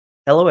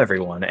Hello,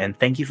 everyone, and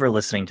thank you for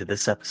listening to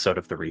this episode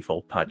of the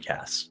Refold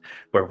Podcast,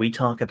 where we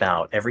talk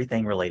about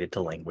everything related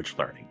to language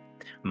learning.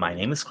 My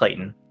name is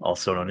Clayton,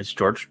 also known as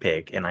George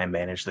Pig, and I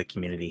manage the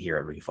community here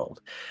at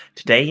Refold.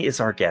 Today is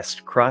our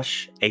guest,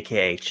 Crush,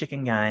 aka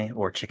Chicken Guy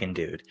or Chicken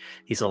Dude.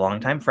 He's a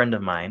longtime friend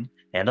of mine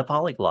and a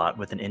polyglot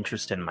with an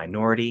interest in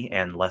minority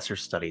and lesser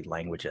studied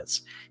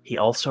languages. He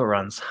also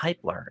runs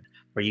HypeLearn,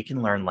 where you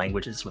can learn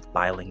languages with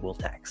bilingual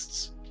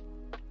texts.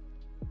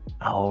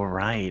 All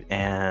right,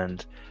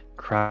 and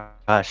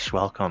Crush,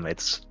 welcome.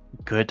 It's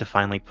good to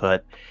finally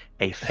put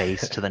a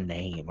face to the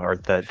name or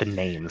the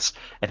names.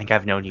 I think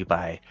I've known you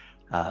by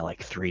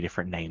like three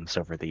different names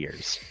over the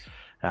years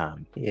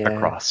Yeah,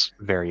 across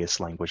various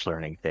language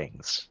learning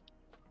things.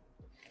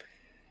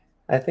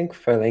 I think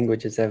for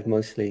languages I've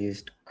mostly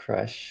used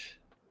Crush.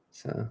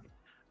 So,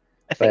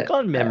 I think but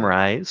on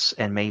Memrise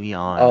and maybe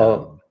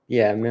oh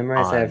yeah,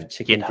 Memrise I have on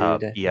Chicken GitHub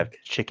Dude, I you have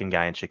think. Chicken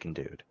Guy and Chicken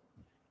Dude.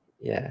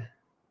 Yeah.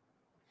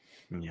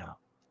 Yeah.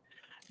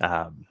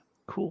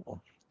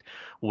 Cool.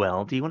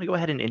 Well, do you want to go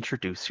ahead and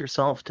introduce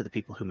yourself to the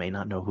people who may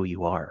not know who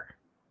you are?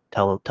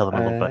 Tell them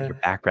a little about Uh your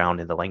background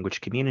in the language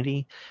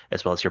community,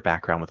 as well as your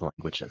background with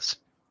languages.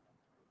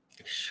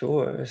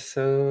 sure.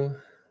 So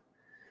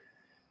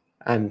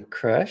I'm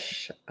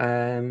Crush.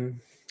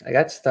 I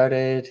got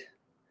started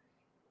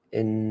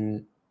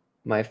in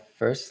my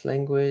first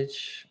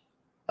language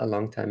a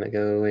long time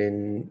ago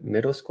in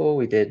middle school.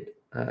 We did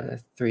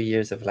 3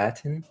 years of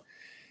Latin,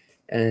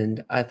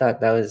 and I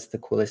thought that was the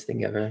coolest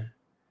thing ever.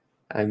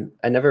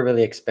 I never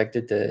really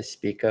expected to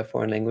speak a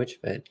foreign language,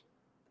 but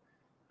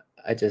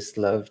I just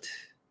loved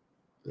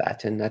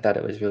Latin. I thought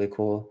it was really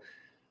cool.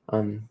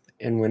 And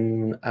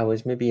when I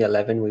was maybe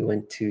 11, we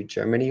went to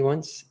Germany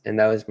once, and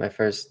that was my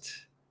first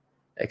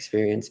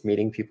experience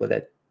meeting people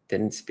that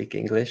didn't speak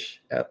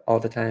English all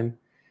the time.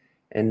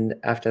 And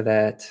after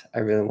that, I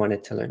really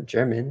wanted to learn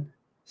German.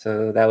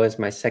 So that was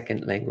my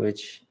second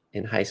language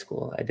in high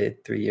school. I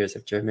did 3 years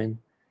of German.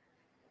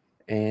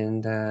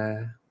 And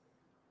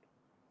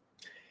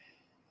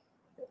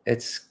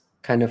it's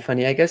kind of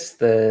funny. I guess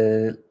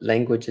the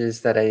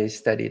languages that I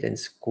studied in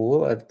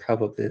school are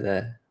probably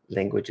the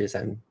languages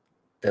I'm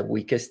the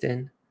weakest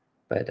in.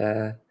 But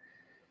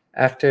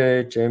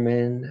after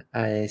German,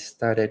 I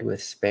started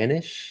with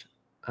Spanish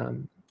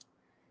um,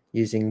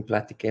 using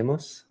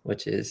Platiquemos,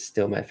 which is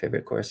still my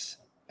favorite course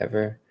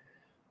ever.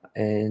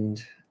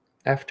 And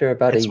after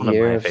about a It's one of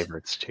year my of,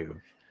 favorites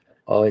too.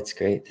 oh, it's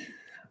great.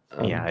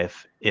 Yeah, Um,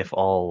 if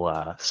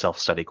all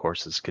self-study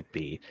courses could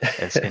be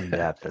as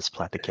in-depth as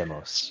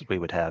Platychemos, we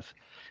would have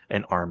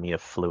an army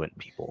of fluent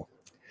people.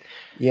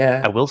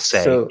 I yeah, will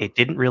say so it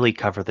didn't really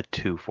cover the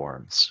two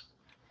forms.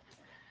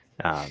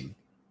 Um,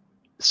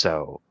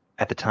 so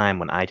at the time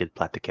when I did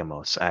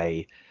Platychemos,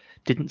 I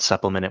didn't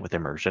supplement it with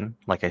immersion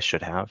like I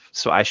should have.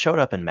 So I showed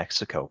up in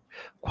Mexico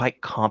quite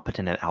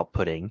competent at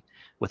outputting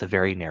with a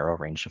very narrow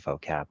range of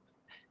vocab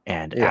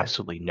and yeah,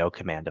 absolutely no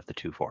command of the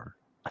two form.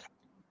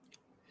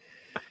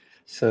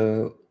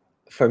 so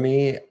for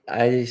me,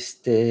 I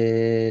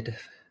did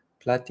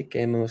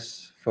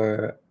Platiquemos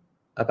for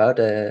about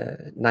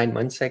 9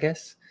 months, I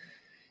guess.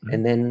 Mhm.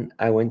 And then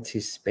I went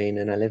to Spain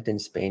and I lived in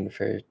Spain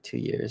for 2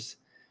 years.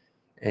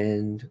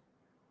 And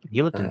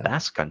You lived in uh,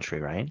 Basque Country,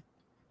 right?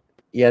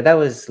 yeah, that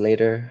was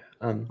later.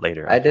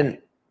 Later, I okay.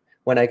 didn't,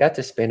 when I got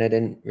to Spain, I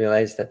didn't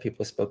realize that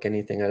people spoke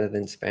anything other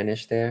than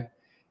Spanish there.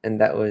 And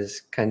that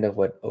was kind of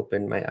what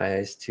opened my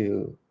eyes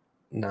to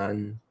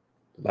non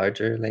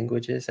larger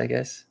languages, I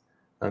guess.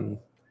 Um,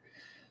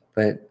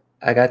 but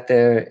I got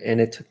there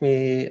and it took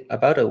me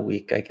about a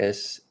week, I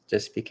guess,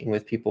 just speaking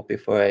with people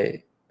before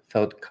I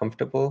felt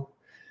comfortable.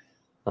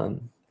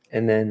 Um,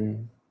 and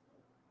then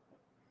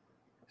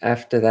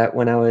after that,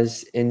 when I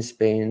was in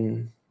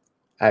Spain,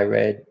 I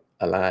read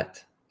a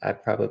lot. I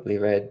probably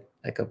read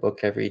like a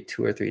book every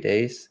 2 or 3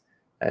 days.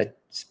 I'd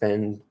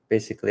spend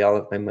basically all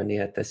of my money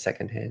at the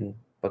secondhand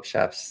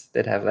bookshops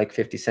that have like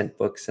 50-cent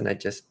books, and I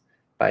just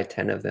buy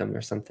 10 of them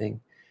or something.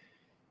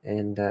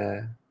 And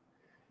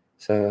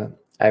so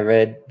I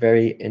read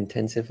very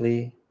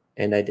intensively,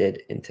 and I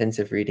did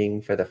intensive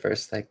reading for the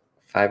first like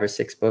 5 or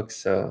 6 books.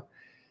 So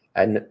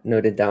I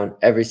noted down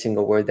every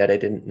single word that I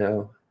didn't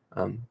know.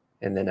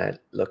 And then I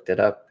looked it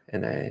up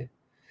and I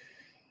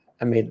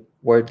made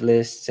word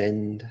lists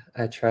and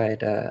I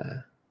tried,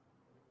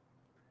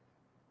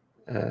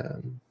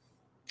 um,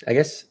 I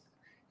guess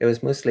it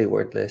was mostly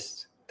word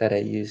lists that I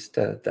used,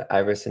 the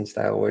Iverson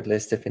style word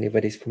list, if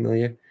anybody's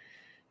familiar.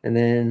 And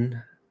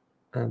then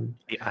The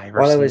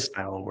while I Iverson was,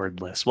 style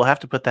word list. We'll have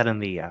to put that in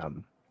the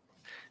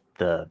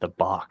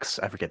box.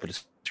 I forget the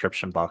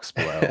description box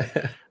below,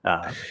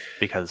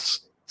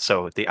 because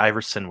so the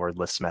Iverson word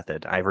list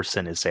method.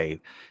 Iverson is a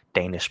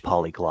Danish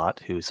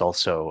polyglot who's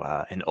also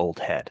an old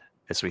head,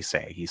 as we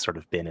say. He's sort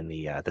of been in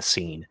the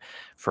scene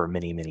for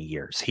many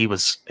years. He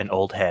was an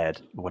old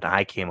head when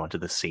I came onto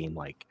the scene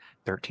like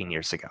 13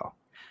 years ago,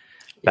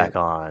 yeah, back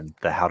on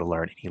the How to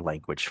Learn Any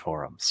Language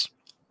forums.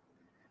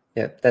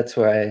 yeah, that's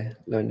where I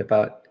learned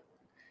about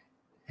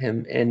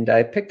him. And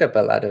I picked up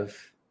a lot of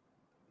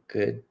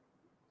good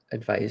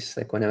advice,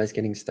 like when I was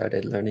getting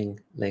started learning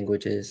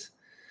languages.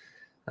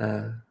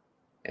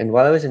 And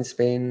while I was in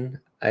Spain,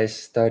 I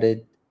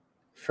started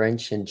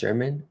French and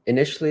German.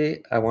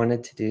 Initially, I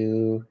wanted to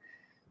do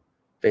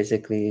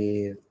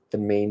basically the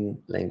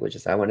main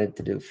languages. I wanted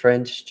to do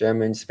French,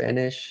 German,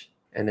 Spanish,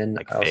 and then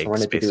Like I also figs,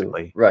 wanted to do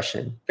basically.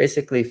 Russian.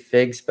 Basically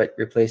figs, but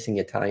replacing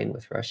Italian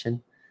with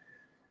Russian.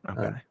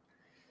 Okay.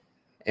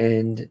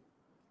 And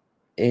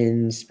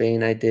in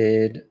Spain, I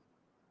did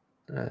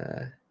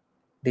the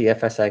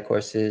FSI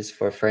courses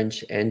for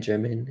French and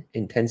German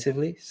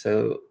intensively.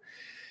 So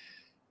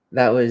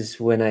that was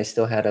when I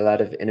still had a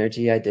lot of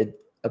energy. I did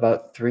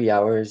about 3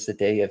 hours a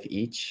day of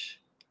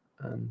each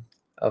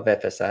of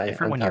FSI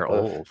Different on when you're top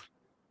of, old.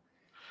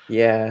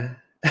 yeah.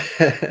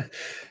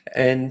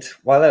 And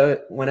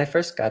when I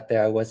first got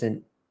there,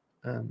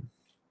 um,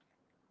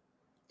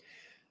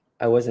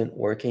 I wasn't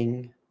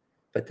working,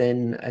 but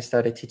then I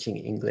started teaching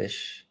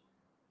English.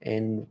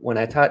 And when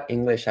I taught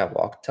English, I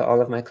walked to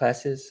all of my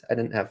classes. I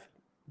didn't have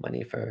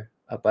money for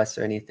a bus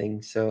or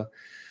anything. So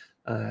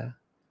uh,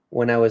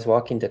 when I was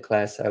walking to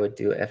class, I would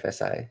do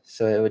FSI.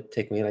 So it would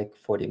take me like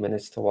 40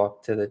 minutes to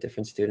walk to the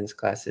different students'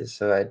 classes.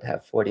 So I'd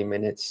have 40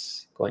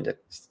 minutes going to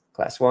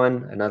class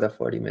 1, another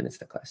 40 minutes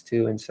to class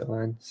 2, and so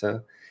on.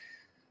 So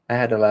I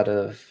had a lot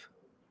of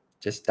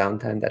just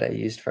downtime that I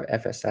used for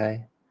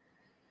FSI.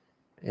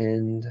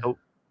 And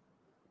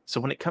So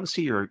when it comes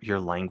to your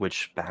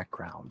language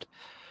background,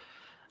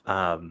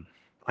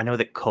 I know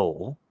that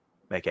Cole,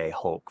 aka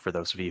Hulk, for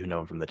those of you who know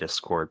him from the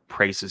Discord,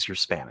 praises your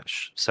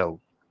Spanish. So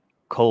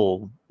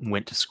Cole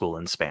went to school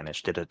in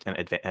Spanish, did a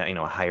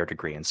higher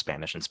degree in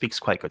Spanish, and speaks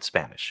quite good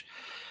Spanish.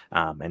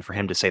 And for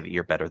him to say that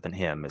you're better than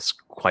him is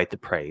quite the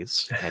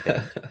praise, I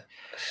think.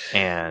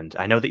 And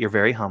I know that you're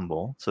very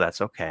humble, so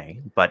that's okay.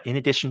 But in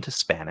addition to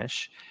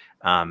Spanish,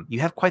 you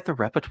have quite the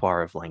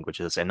repertoire of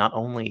languages, and not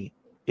only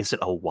is it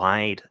a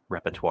wide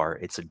repertoire,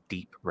 it's a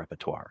deep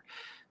repertoire.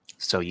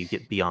 So you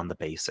get beyond the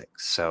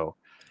basics. So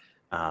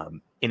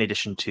in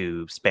addition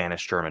to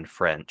Spanish, German,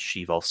 French,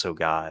 you've also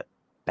got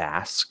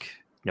Basque.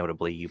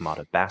 Notably, you mod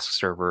a Basque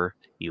server.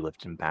 You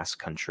lived in Basque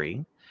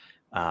country.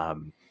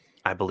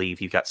 I believe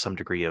you've got some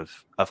degree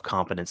of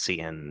competency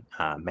in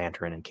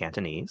Mandarin and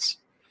Cantonese.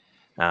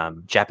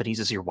 Japanese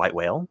is your white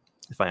whale,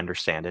 if I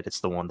understand it. It's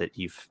the one that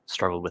you've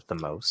struggled with the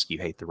most. You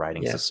hate the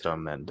writing yeah.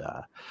 system and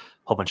a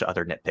whole bunch of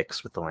other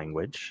nitpicks with the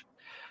language.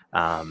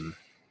 And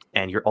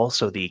you're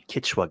also the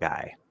Kichwa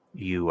guy.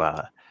 You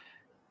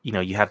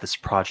you have this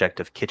project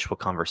of Kichwa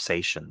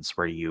conversations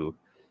where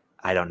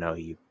I don't know,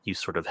 you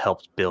sort of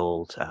helped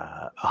build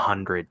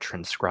 100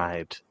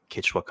 transcribed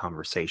Kichwa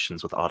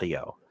conversations with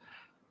audio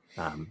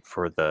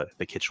for the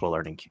Kichwa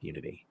learning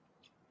community.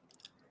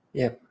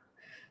 Yep.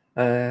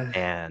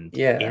 And in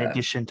Yeah.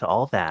 addition to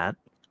all that,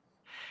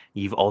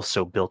 you've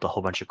also built a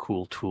whole bunch of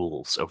cool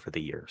tools over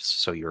the years.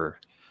 So you're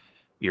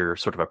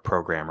sort of a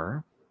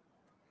programmer.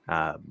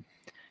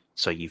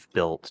 So you've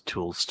built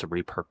tools to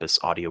repurpose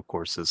audio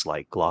courses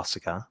like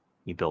Glossica.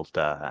 You built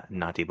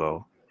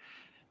Nativo,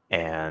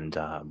 and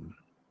a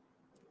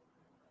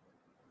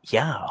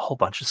whole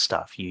bunch of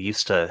stuff. You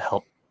used to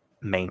help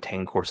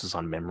maintain courses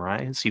on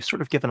Memrise. You've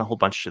sort of given a whole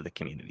bunch to the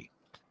community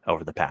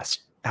over the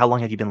past. How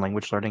long have you been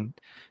language learning?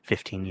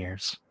 15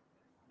 years.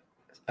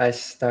 I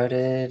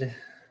started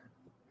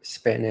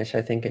Spanish,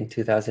 I think, in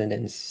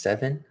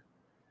 2007.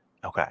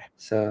 Okay.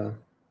 So,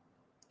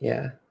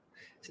 yeah,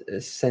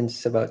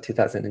 since about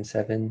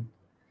 2007.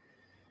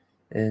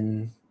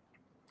 And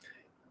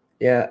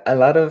yeah, a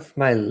lot of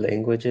my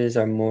languages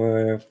are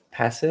more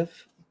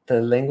passive.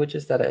 The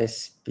languages that I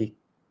speak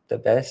the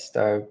best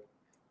are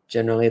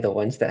generally the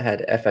ones that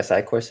had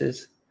FSI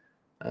courses.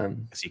 So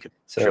you could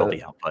drill So,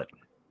 the output.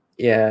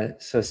 yeah,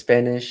 so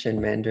Spanish and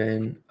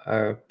Mandarin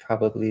are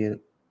probably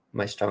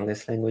my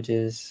strongest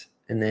languages.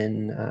 And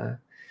then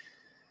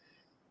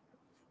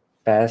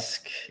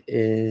Basque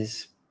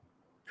is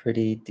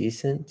pretty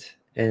decent.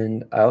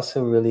 And I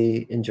also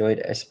really enjoyed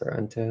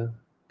Esperanto,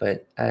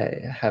 but I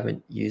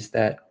haven't used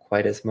that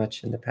quite as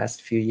much in the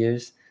past few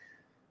years.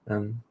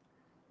 Do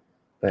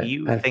But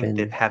you I've think that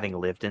been having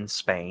lived in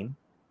Spain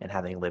and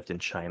having lived in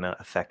China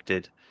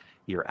affected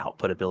your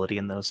output ability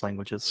in those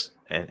languages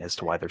and as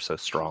to why they're so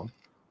strong?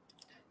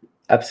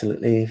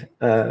 absolutely.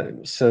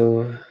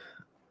 So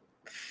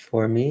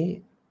for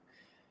me,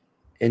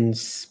 in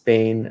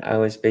Spain, I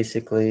was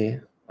basically,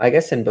 I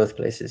guess in both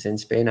places. In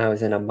Spain, I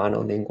was in a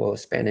monolingual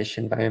Spanish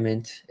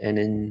environment, and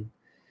in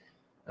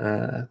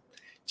uh,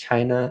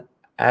 China,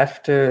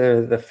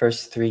 after the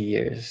first 3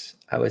 years,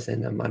 I was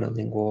in a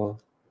monolingual.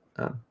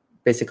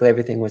 Basically,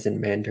 everything was in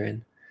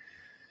Mandarin.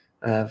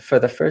 For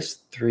the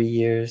first 3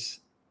 years,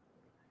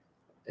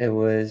 it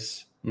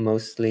was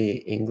mostly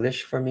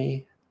English for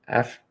me.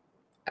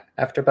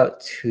 After about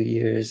 2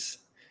 years,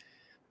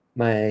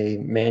 my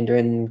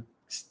Mandarin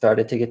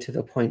started to get to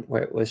the point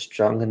where it was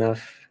strong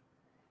enough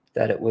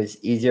that it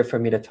was easier for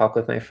me to talk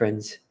with my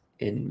friends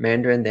in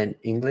Mandarin than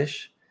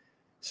English.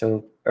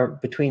 So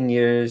between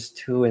years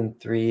 2 and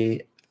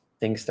 3,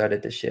 things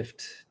started to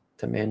shift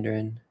to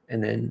Mandarin.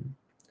 And then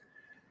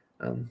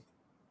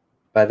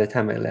by the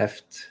time I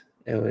left,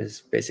 it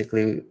was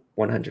basically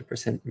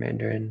 100%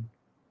 Mandarin.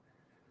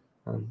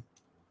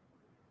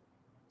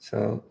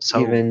 So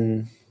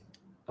even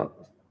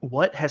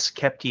what has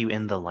kept you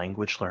in the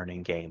language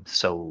learning game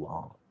so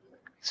long?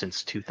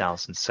 Since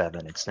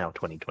 2007, it's now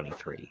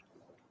 2023.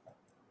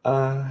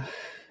 I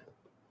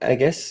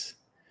guess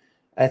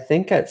I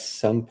think at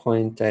some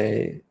point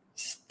I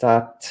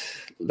stopped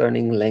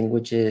learning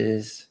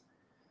languages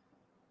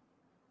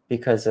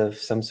because of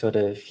some sort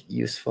of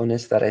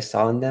usefulness that I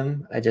saw in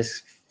them. I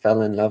just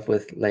fell in love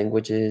with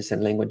languages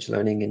and language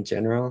learning in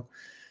general.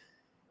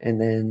 And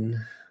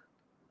then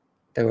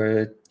there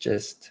were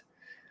just,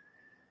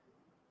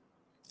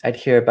 I'd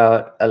hear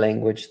about a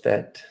language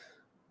that,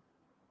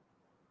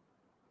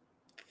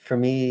 for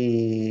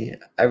me,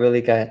 I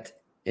really got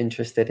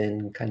interested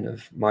in kind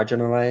of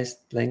marginalized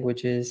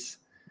languages.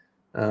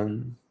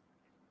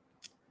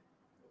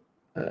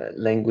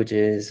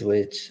 Languages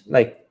which,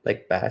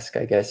 like Basque,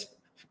 I guess.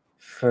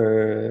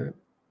 For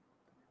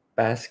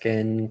Basque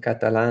and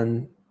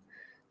Catalan,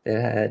 they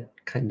had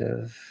kind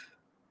of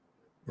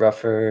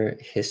rougher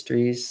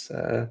histories,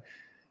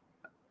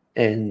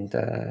 and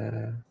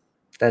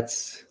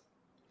that's,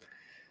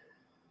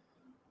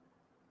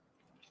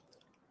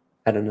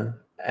 I don't know,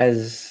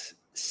 as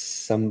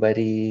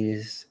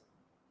somebody's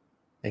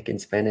like in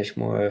Spanish,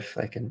 more of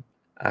like an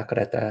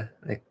acrata,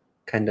 like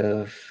kind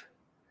of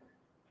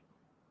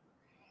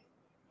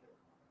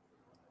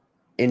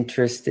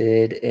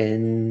interested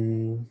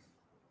in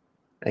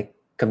like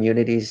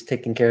communities,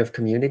 taking care of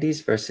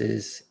communities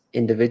versus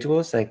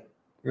individuals. Like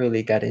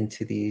really got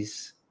into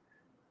these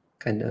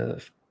kind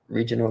of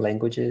regional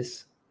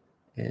languages,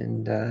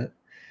 and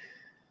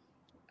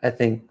I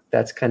think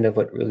that's kind of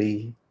what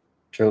really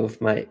drove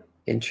my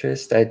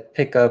interest. I'd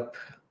pick up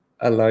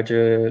a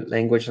larger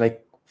language.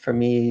 Like for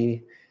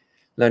me,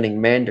 learning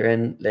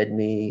Mandarin led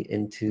me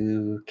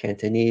into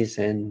Cantonese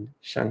and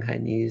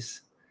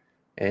Shanghainese,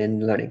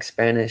 and learning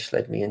Spanish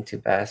led me into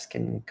Basque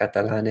and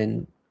Catalan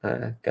and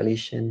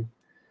Galician.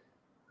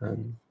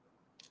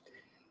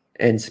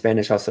 And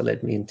Spanish also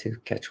led me into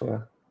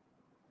Quechua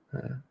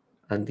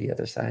on the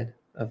other side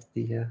of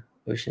the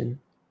ocean.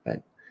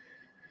 But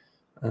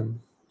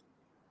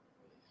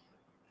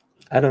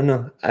I don't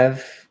know.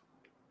 I've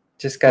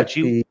just got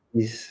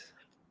these.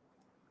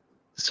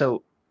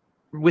 So,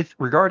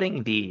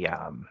 regarding the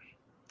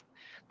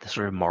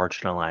sort of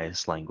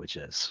marginalized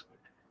languages,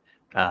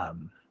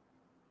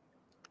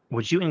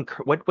 would you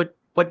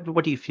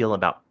what do you feel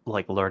about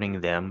like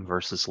learning them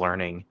versus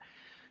learning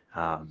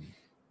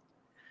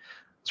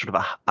sort of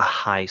a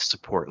high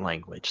support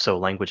language? So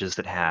languages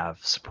that have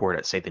support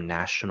at, say, the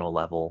national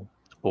level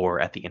or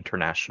at the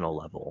international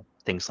level,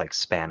 things like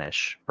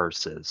Spanish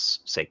versus,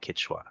 say,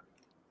 Quechua.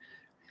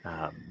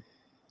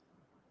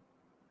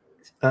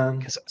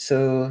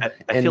 So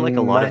I feel like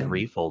a lot of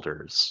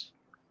refolders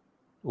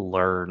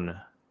learn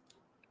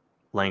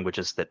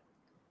languages that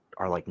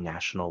are like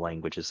national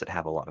languages that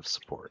have a lot of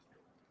support.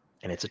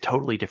 And it's a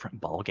totally different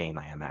ballgame,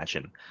 I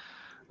imagine,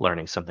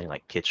 learning something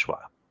like Quechua.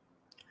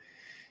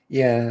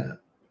 Yeah.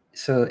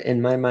 So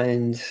in my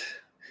mind,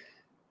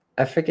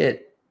 I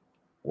forget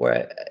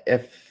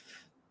if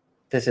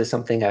this is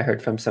something I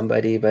heard from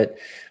somebody, but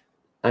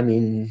I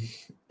mean,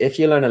 if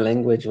you learn a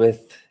language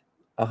with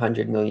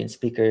 100 million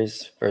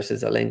speakers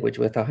versus a language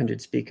with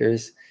 100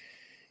 speakers,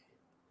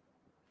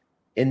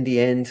 in the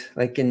end,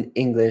 like in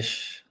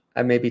English,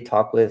 I maybe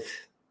talk with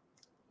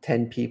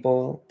 10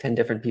 people, 10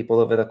 different people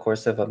over the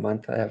course of a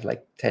month. I have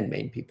like 10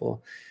 main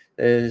people.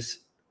 There's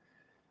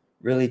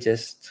really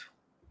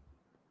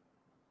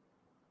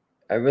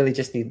I really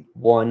just need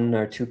one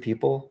or two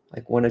people,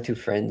 like one or two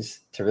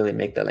friends, to really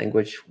make the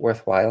language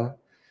worthwhile.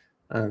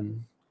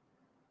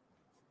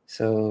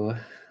 So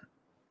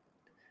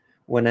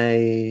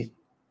whenever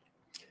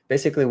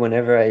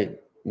I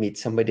meet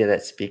somebody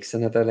that speaks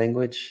another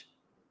language,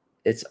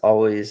 it's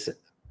always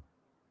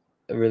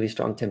a really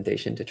strong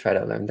temptation to try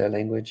to learn their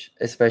language,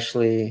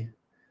 especially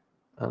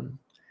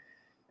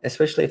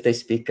if they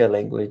speak a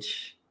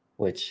language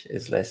which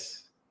is lesser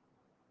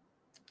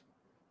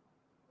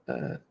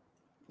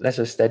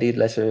studied,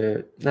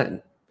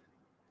 not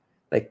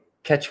like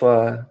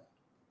Quechua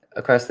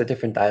across the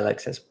different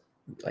dialects has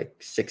like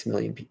 6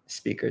 million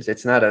speakers.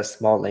 It's not a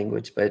small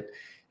language, but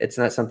it's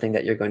not something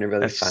that you're going to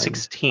really find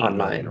 16 online.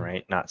 million,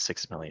 right? Not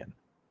 6 million.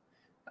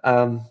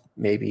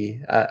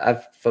 Maybe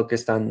I've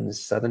focused on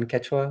Southern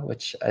Quechua,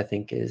 which I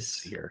think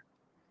is here.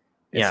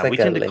 Yeah, like we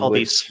tend to call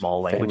these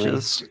small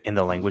languages in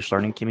the language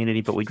learning community,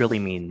 but we really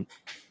mean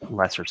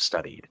lesser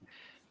studied.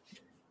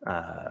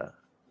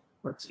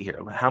 Let's see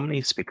here. How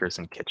many speakers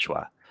in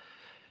Quechua?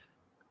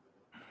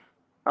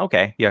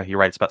 Okay, yeah, you're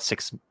right. It's about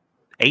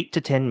 8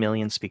 to 10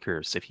 million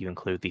speakers if you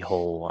include the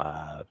whole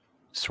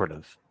sort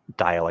of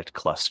dialect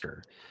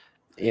cluster.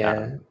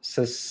 Yeah,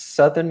 so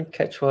Southern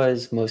Quechua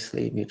is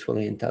mostly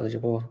mutually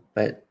intelligible,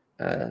 but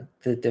you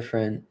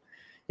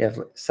have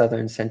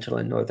Southern, Central,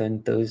 and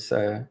Northern. Those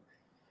are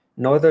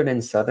Northern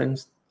and Southern,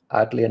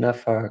 oddly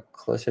enough, are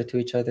closer to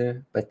each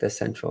other, but the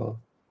Central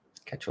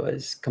Quechua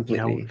is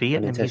completely Vietnamese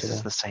unintelligible.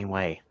 is the same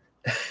way.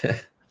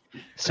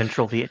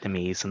 Central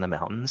Vietnamese in the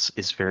mountains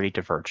is very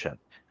divergent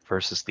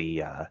versus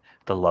the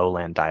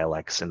lowland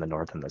dialects in the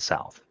north and the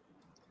south.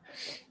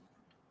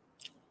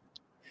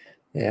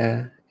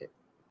 Yeah.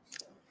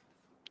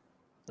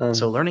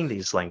 So learning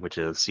these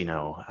languages,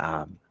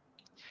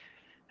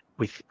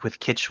 with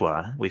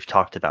Kichwa, we've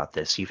talked about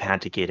this. You've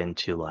had to get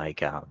into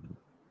like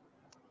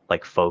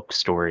folk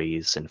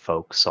stories and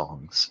folk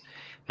songs,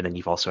 and then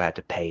you've also had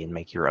to pay and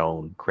make your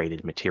own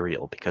graded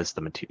material because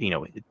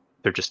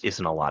there just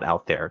isn't a lot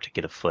out there to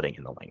get a footing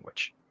in the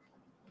language.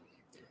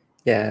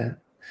 Yeah.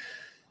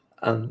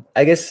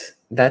 I guess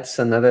that's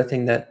another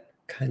thing that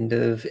kind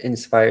of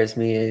inspires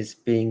me is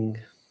being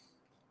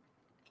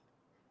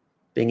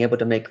able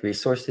to make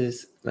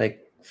resources.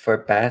 Like for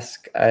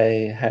Basque,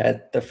 I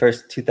had the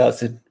first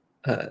 2,000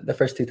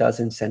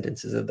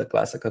 sentences of the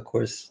Classica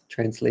course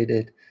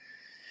translated,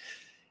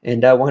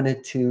 and I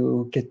wanted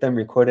to get them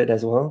recorded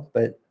as well.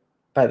 But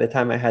by the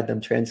time I had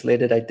them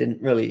translated, I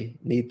didn't really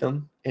need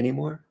them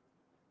anymore.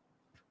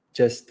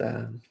 Just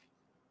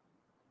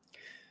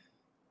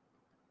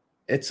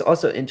it's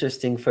also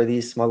interesting for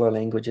these smaller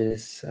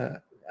languages.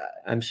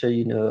 I'm sure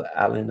you know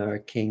Alan R.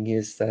 King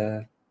is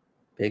a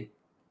big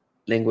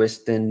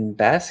linguist in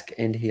Basque,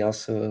 and he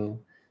also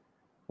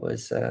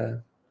was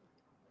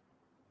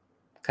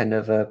kind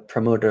of a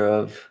promoter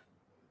of,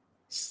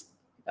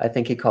 I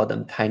think he called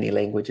them tiny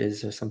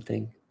languages or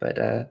something.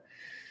 But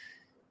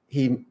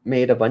he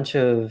made a bunch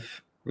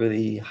of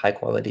really high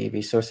quality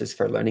resources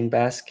for learning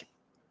Basque.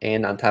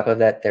 And on top of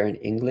that, they're in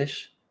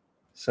English.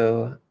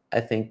 So I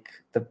think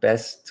the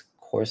best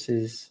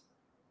courses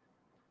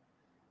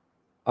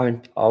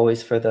aren't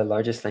always for the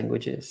largest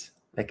languages.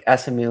 Like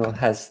Asimil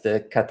has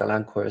the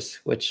Catalan course,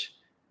 which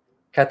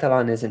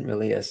Catalan isn't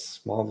really a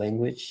small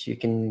language. You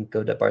can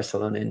go to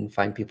Barcelona and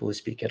find people who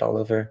speak it all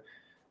over.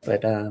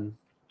 But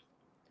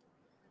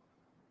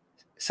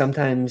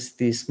sometimes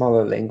these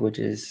smaller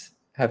languages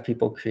have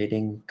people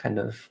creating kind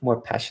of more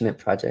passionate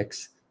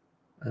projects.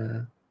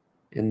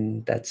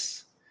 And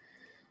that's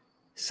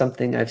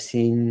something I've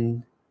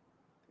seen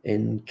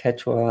in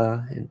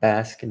Quechua, in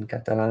Basque, in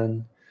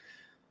Catalan.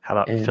 How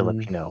about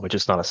Filipino, which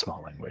is not a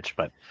small language,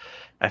 but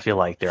I feel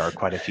like there are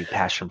quite a few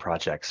passion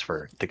projects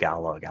for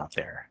Tagalog out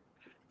there.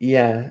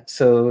 Yeah,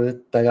 so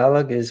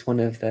Tagalog was one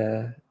of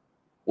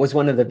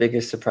the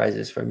biggest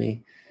surprises for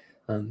me.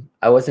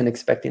 I wasn't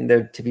expecting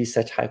there to be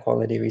such high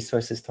quality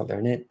resources to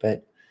learn it,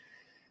 but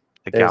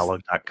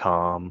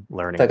Tagalog.com, Tagalog.com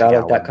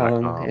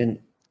learningtagalog.com, and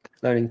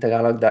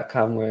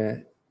learningtagalog.com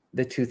were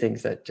the two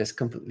things that just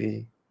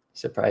completely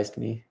surprised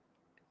me.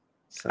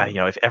 So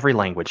if every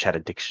language had a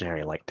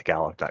dictionary like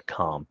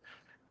Tagalog.com,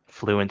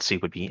 fluency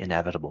would be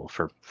inevitable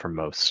for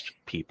most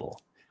people.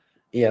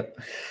 Yep.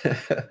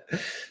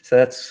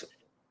 So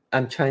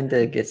I'm trying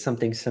to get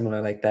something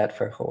similar like that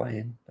for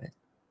Hawaiian. But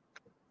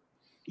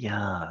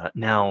yeah,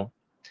 now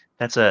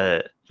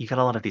you've got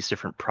a lot of these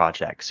different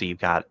projects. So you've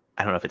got,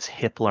 I don't know if it's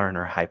HipLearn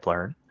or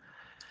HypeLearn.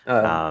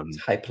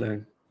 It's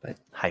HypeLearn, but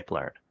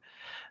HypeLearn.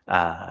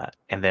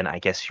 And then I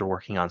guess you're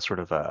working on sort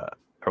of I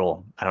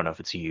don't know if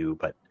it's you,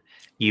 but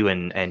you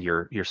and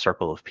your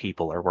circle of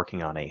people are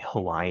working on a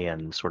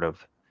Hawaiian sort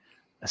of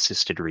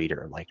assisted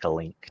reader, like a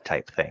link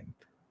type thing.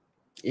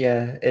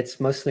 Yeah, it's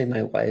mostly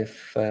my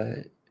wife.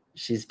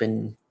 She's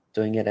been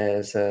doing it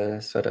as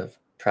a sort of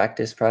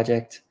practice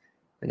project,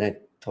 and I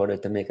told her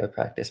to make a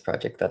practice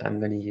project that I'm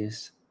going to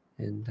use.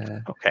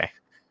 And okay,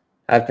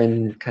 I've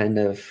been kind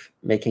of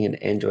making an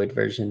Android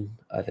version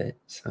of it.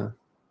 So.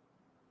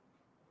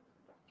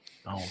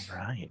 All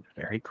right,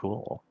 very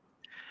cool.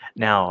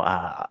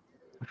 Now,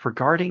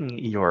 regarding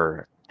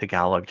your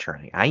Tagalog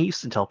journey, I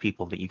used to tell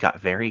people that you got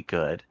very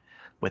good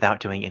without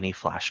doing any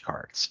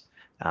flashcards,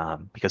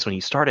 because when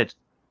you started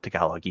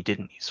Tagalog, you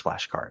didn't use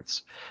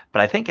flashcards.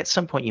 But I think at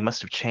some point you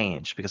must have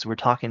changed because we were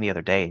talking the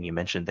other day and you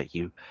mentioned that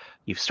you've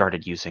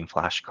started using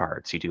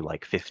flashcards. You do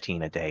like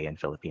 15 a day in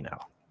Filipino.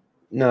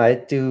 No, I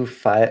do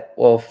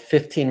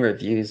 15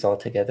 reviews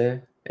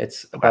altogether.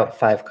 It's about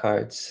 5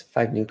 cards,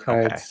 5 new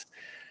cards.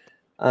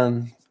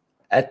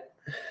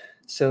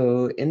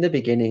 So in the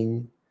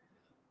beginning,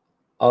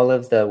 all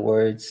of the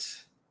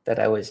words that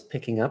I was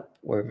picking up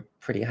were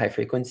pretty high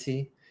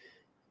frequency.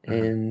 Mm-hmm.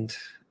 And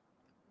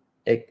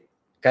it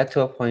got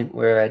to a point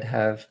where I'd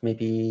have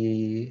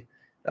maybe,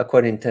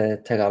 according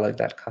to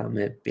Tagalog.com,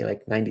 it'd be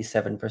like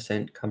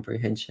 97%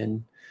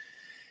 comprehension.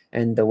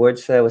 And the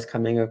words that I was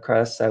coming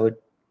across, I would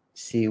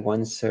see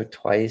once or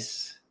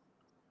twice,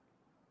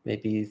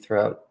 maybe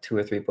throughout 2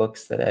 or 3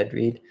 books that I'd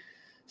read.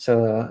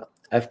 So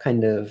I've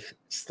kind of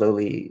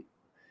slowly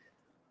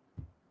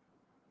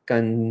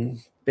gone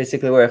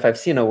basically where if I've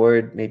seen a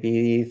word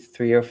maybe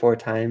 3 or 4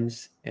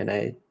 times and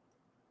I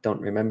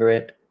don't remember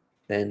it,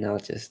 then I'll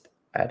just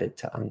add it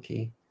to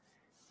Anki.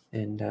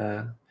 And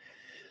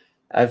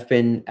I've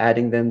been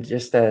adding them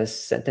just as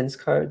sentence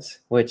cards,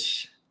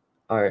 which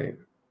are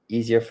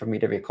easier for me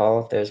to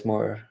recall. There's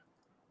more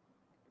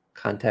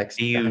context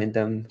behind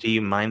them. Do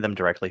you mine them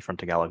directly from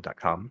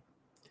Tagalog.com?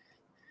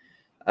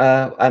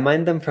 I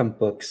mine them from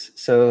books.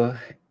 So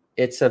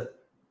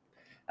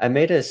I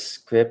made a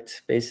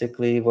script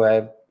basically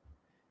where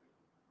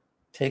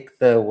take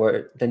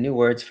the new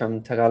words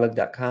from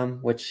Tagalog.com,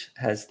 which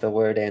has the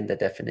word and the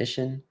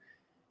definition,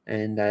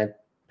 and I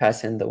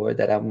pass in the word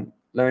that I'm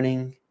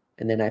learning,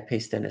 and then I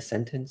paste in a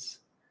sentence,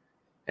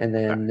 and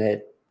then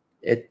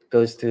it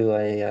goes through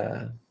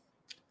a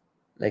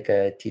like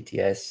a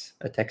TTS,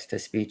 a text to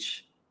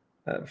speech,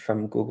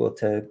 from Google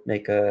to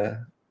make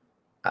a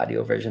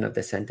audio version of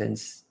the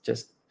sentence,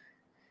 just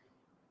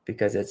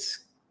because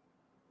it's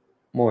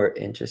more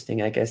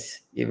interesting, I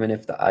guess. Even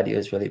if the audio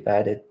is really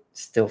bad, it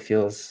still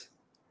feels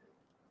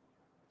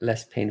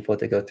less painful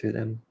to go through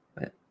them.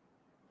 But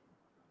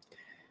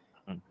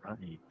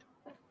Right.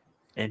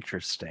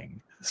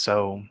 Interesting.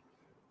 So,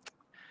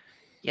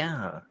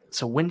 yeah.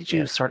 So when did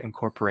you yeah, start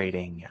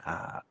incorporating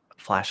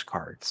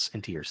flashcards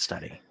into your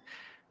study?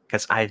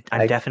 Because I'm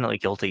I definitely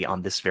guilty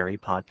on this very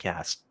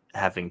podcast,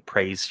 having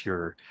praised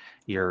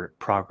your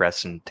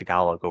progress in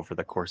Tagalog over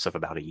the course of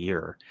about a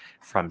year,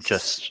 from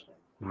just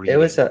it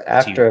was reading to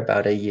after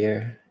about a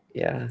year.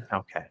 Yeah.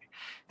 okay.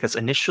 Because So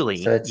initially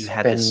you it's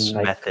had been this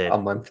like a method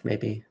month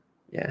maybe.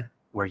 Yeah.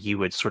 where you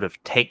would sort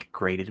of take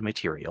graded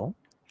material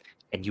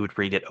and you would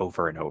read it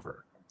over and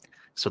over.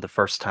 So the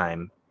first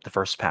time, the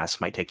first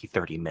pass might take you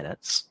 30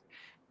 minutes.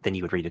 Then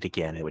you would read it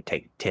again, it would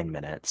take 10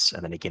 minutes,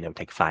 and then again, it would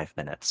take 5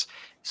 minutes.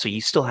 So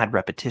you still had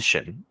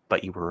repetition,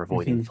 but you were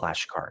avoiding Hmm.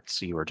 flashcards.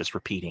 So you were just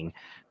repeating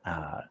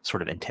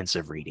sort of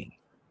intensive reading.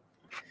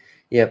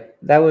 Yep.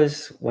 That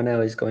was when I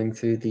was going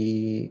through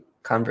the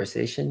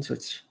conversations,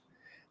 which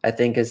I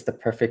think is the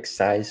perfect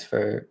size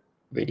for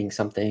reading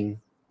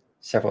something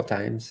several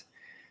times.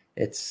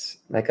 It's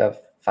like a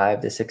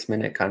 5 to 6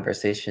 minute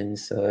conversation.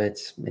 So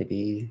it's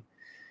maybe,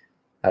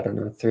 I don't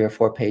know, 3 or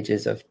 4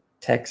 pages of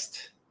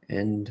text.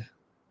 And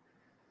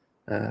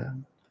uh,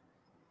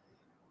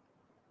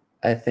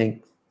 I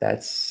think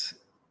that's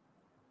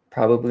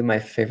probably my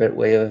favorite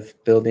way of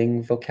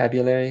building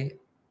vocabulary.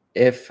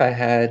 If I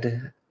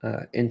had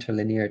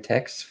interlinear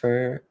text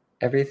for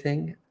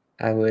everything,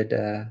 I would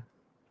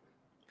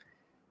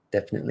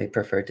definitely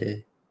prefer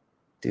to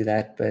do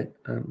that. But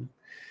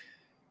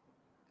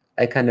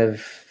I kind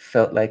of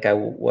felt like I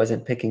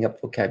wasn't picking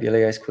up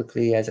vocabulary as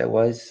quickly as I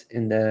was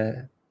in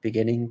the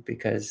beginning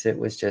because it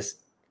was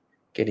just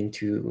getting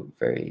to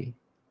very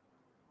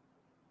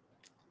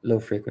low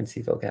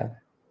frequency vocab.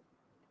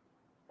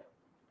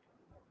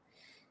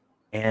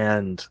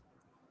 And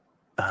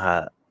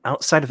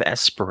outside of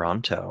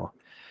Esperanto,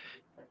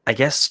 I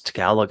guess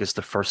Tagalog is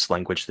the first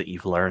language that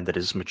you've learned that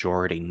is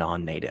majority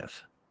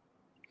non-native.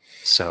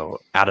 So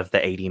out of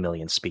the 80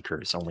 million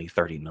speakers, only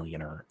 30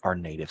 million are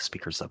native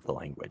speakers of the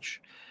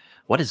language.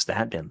 What has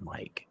that been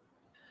like?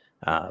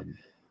 Um,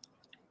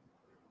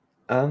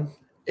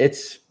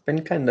 It's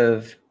been kind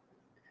of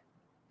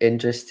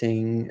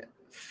interesting.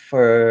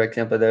 For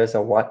example, there's a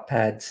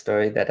Wattpad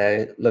story that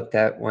I looked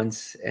at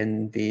once,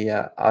 and the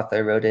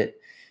author wrote it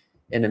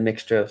in a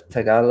mixture of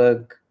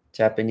Tagalog,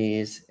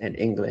 Japanese, and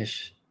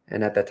English.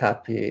 And at the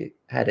top, he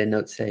had a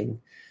note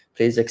saying,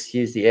 "Please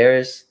excuse the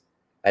errors.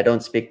 I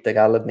don't speak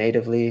Tagalog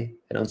natively,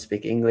 I don't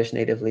speak English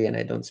natively, and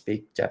I don't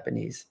speak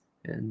Japanese."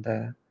 And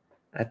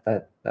I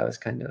thought that was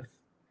kind of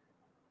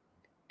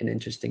an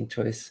interesting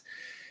choice.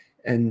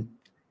 And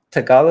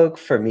Tagalog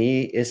for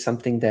me is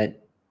something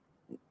that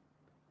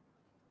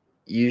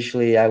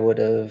usually I would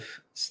have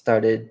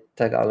started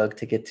Tagalog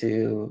to get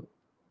to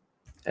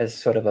as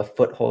sort of a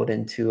foothold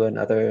into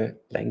another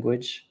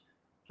language.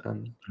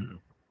 Um, hmm.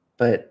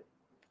 but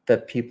the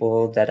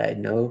people that I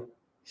know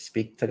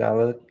speak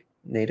Tagalog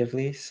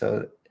natively,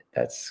 so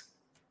that's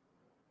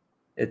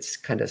it's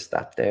kind of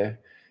stopped there.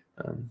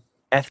 Um,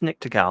 Ethnic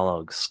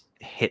Tagalogs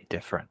hit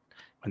different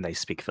when they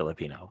speak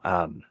Filipino.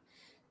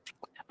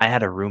 I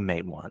had a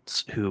roommate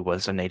once who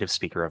was a native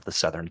speaker of the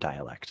Southern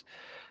dialect.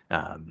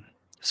 Um,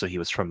 so he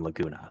was from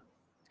Laguna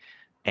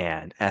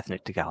and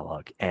ethnic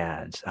Tagalog,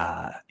 and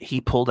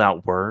he pulled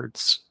out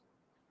words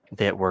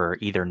that were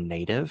either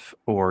native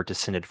or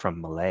descended from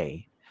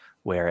Malay,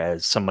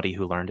 whereas somebody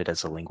who learned it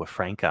as a lingua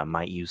franca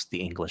might use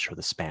the English or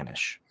the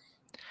Spanish.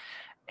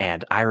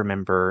 And I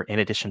remember, in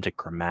addition to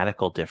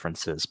grammatical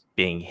differences,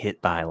 being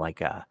hit by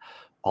like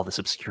all this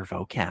obscure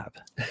vocab,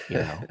 you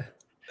know.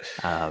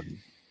 Um,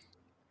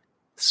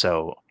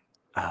 so,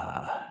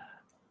 uh,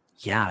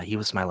 yeah, he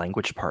was my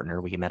language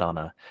partner. We met on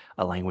a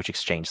language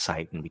exchange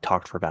site, and we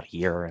talked for about a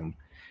year, and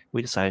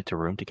we decided to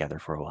room together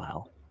for a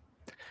while.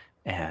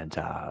 And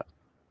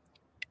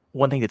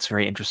one thing that's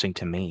very interesting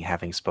to me,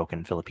 having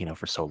spoken Filipino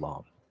for so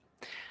long,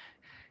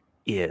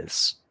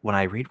 is when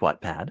I read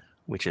Wattpad,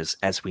 which is,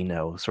 as we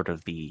know, sort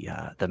of the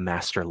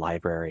master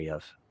library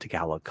of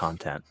Tagalog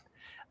content.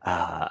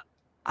 Uh,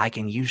 I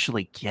can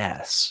usually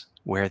guess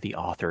where the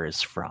author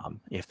is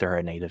from, if they're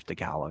a native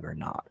Tagalog or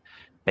not,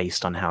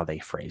 based on how they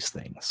phrase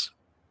things,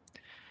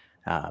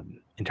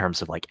 in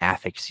terms of like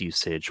affix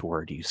usage,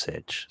 word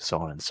usage, so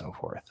on and so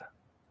forth.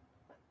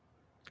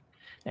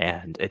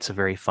 And it's a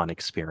very fun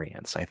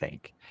experience, I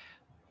think.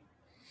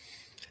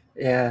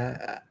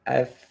 yeah,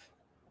 I've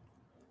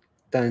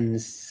done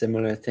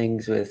similar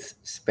things with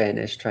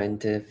Spanish, trying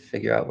to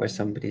figure out where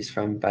somebody's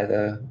from by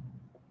the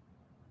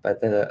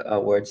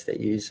words they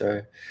use,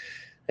 or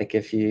Like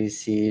if you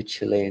see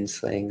Chilean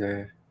slang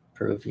or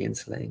Peruvian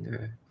slang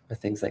or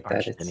things like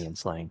that, it's Argentinian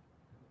slang.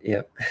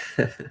 yep.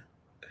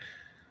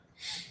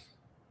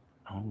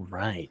 All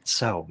right.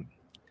 So,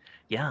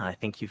 yeah, I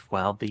think you've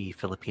wowed the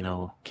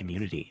Filipino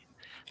community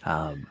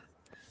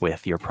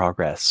with your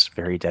progress.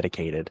 Very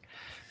dedicated.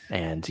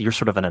 And you're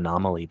sort of an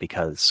anomaly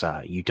because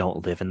you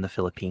don't live in the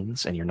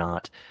Philippines and you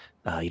don't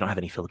have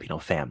any Filipino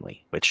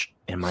family, which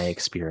in my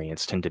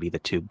experience tend to be the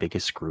two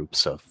biggest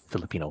groups of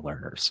Filipino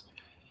learners.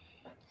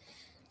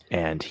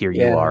 And here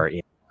you Yeah. are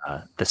in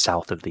the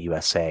south of the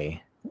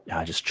USA,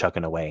 just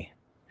chugging away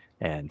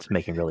and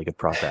making really good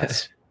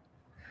progress.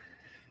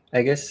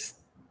 I guess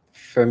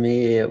for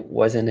me, it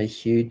wasn't a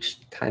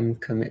huge time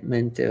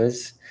commitment. It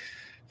was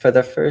for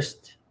the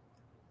first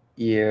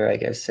year, I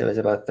guess it was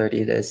about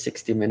 30 to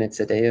 60 minutes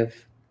a day of.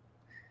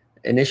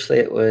 Initially,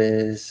 it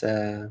was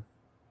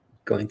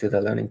going through the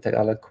Learning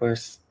Tagalog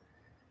course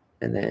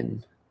and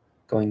then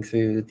going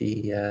through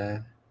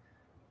the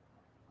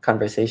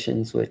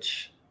conversations,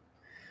 which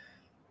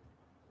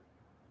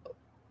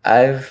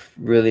I've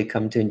really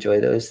come to enjoy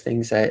those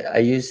things. I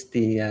use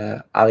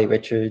the Ali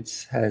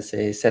Richards has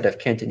a set of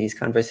Cantonese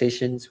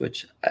conversations,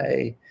 which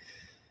I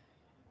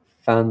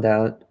found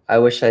out. I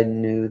wish I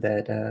knew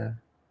that.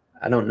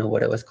 I don't know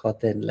what it was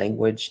called then.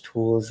 Language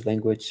Tools,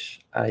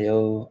 Language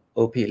IO,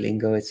 OP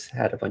Lingo. It's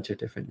had a bunch of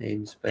different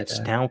names, but It's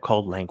now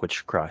called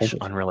Language Crush,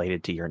 Language.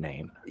 unrelated to your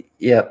name.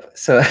 Yep.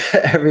 So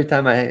every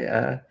time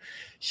I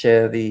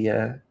share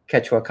the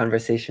Quechua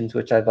conversations,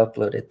 which I've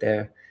uploaded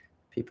there,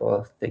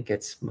 people think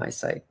it's my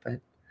site,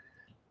 but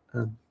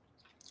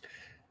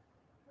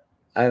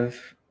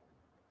I've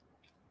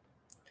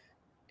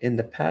in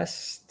the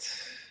past,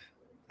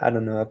 I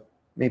don't know,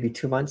 maybe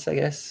 2 months, I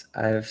guess,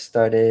 I've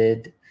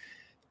started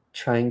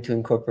trying to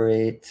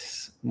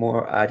incorporate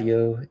more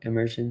audio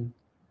immersion.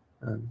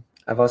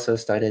 I've also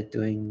started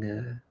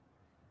doing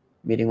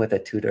meeting with a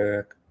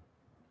tutor,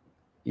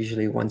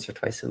 usually once or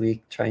twice a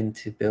week, trying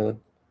to build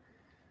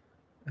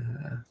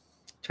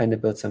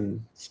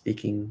some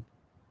speaking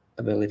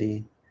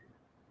ability,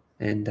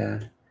 and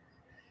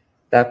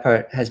that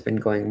part has been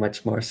going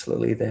much more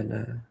slowly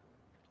than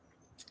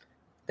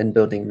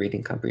building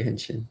reading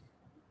comprehension.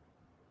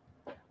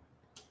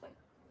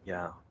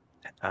 Yeah.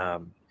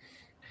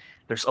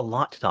 There's a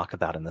lot to talk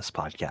about in this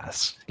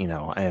podcast,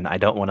 and I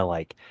don't want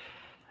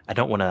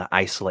to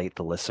isolate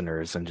the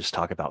listeners and just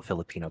talk about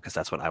Filipino because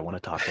that's what I want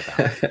to talk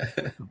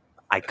about.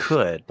 I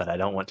could, but I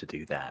don't want to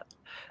do that.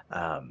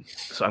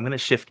 So I'm going to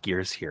shift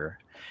gears here,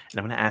 and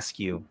I'm going to ask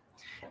you.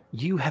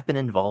 You have been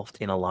involved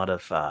in a lot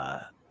of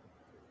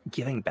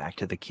giving back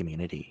to the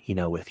community,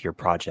 with your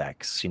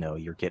projects,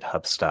 your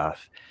GitHub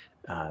stuff,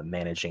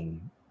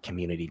 managing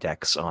community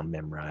decks on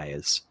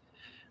Memrise,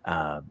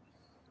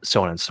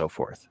 so on and so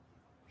forth.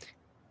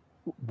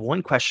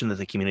 One question that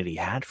the community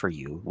had for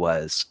you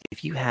was,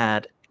 if you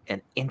had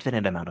an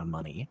infinite amount of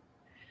money,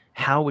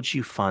 how would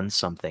you fund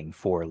something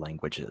for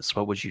languages?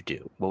 What would you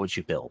do? What would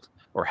you build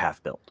or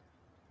have built?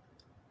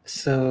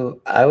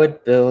 So I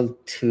would build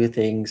two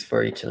things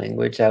for each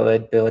language. I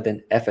would build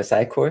an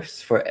FSI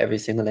course for every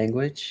single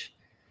language.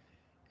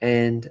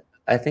 And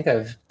I think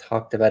I've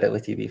talked about it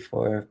with you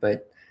before,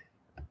 but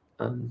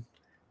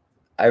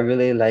I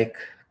really like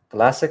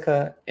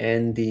Glossica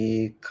and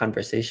the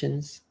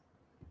conversations,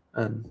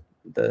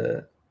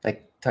 the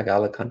like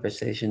Tagalog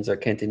conversations or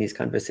Cantonese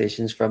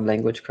conversations from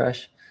Language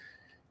Crush.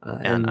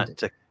 And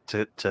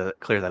to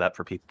clear that up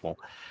for people,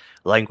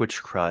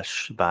 Language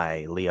Crush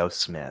by Leo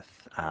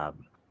Smith.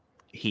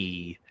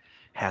 He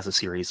has a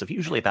series of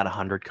usually about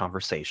 100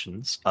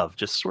 conversations of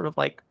just sort of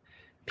like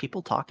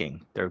people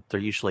talking. They're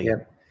usually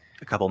yep.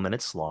 a couple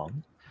minutes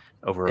long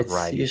over a It's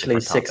variety of usually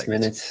different 6 topics.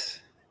 minutes.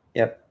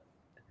 Yep.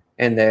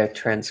 And they're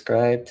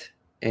transcribed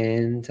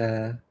and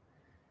they're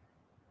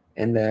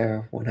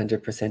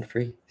 100%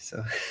 free.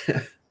 So,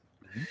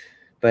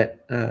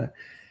 but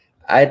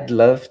I'd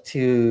love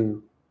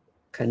to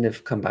kind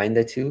of combine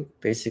the two.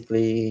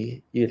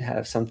 Basically, you'd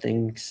have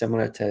something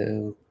similar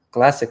to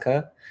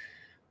Classica,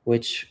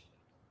 which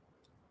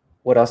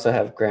would also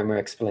have grammar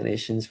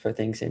explanations for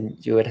things, and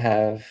you would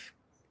have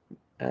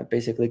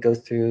basically go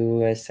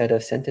through a set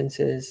of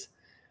sentences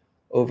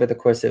over the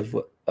course of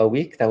a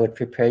week that would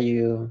prepare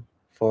you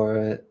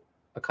for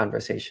a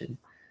conversation.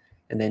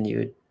 And then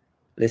you'd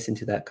listen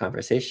to that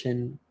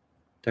conversation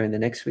during the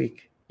next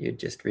week. You'd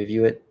just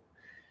review it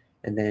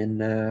and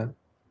then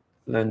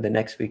learn the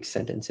next week's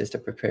sentences to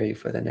prepare you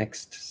for the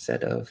next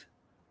set of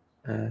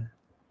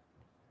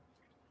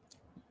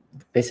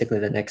basically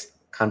the next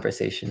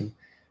conversation.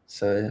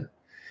 So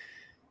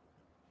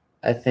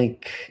I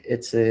think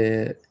it's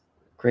a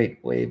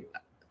great way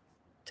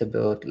to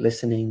build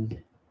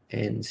listening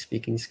and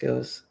speaking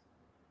skills.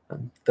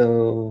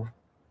 Though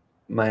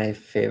my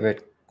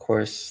favorite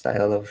course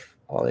style of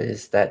all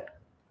is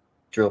that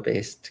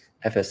drill-based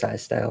FSI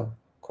style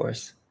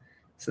course.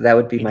 So that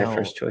would be my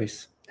first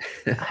choice.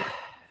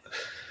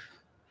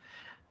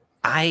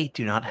 I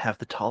do not have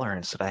the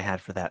tolerance that I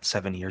had for that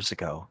 7 years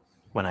ago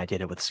when I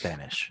did it with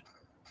Spanish.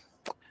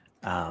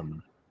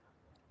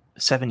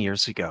 7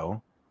 years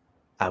ago,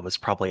 I was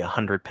probably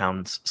 100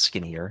 pounds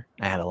skinnier.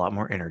 I had a lot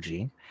more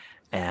energy,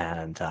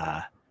 and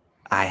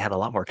I had a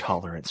lot more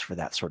tolerance for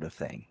that sort of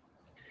thing.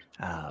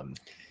 Um,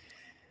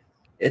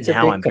 It's a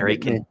now big I'm very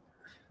commitment.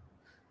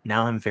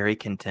 now I'm very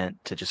content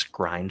to just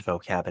grind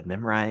vocab and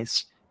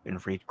memorize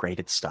and read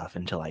graded stuff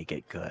until I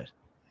get good.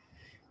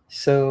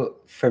 So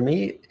for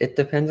me, it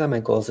depends on my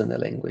goals in the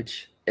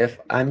language. If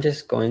I'm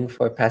just going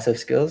for passive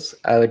skills,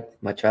 I would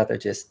much rather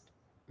just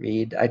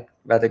read. I'd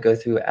rather go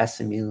through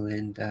Assimil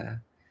and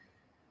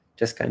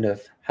just kind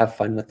of have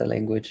fun with the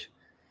language.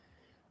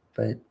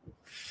 But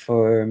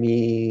for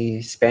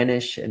me,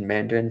 Spanish and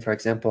Mandarin, for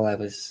example,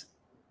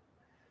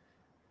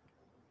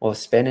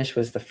 Spanish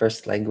was the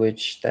first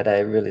language that I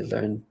really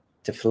learned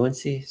to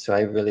fluency. So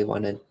I really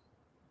wanted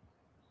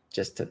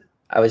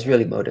I was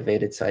really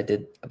motivated. So I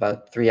did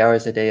about 3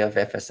 hours a day of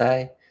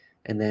FSI,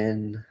 and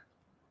then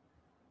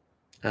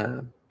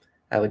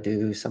I would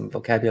do some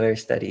vocabulary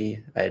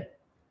study. I'd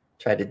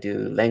try to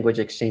do language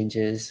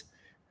exchanges.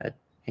 I'd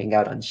hang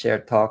out on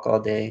shared talk all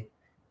day,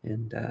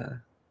 and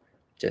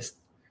just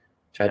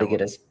try to No,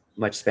 get as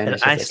much and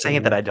Spanish I as I say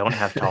that can. I don't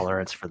have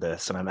tolerance for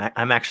this, and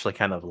I'm actually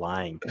kind of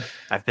lying.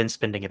 I've been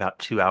spending about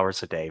 2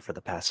 hours a day for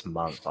the past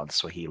month on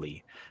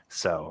Swahili,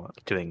 so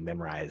doing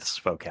memorize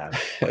vocab,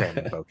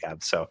 cramming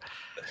vocab. So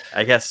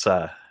I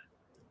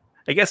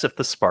guess if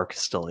the spark is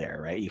still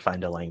there, right? You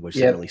find a language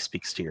that really Yep.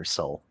 speaks to your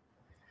soul.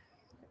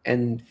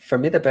 And for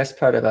me, the best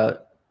part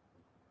about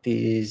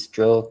these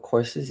drill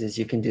courses is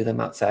you can do them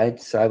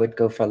outside. So I would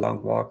go for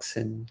long walks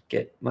and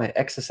get my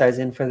exercise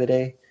in for the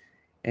day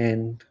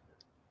and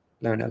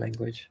learn a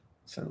language.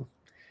 So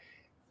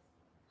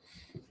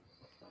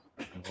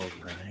All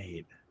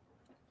right.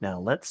 Now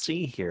let's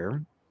see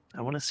here.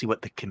 I want to see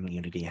what the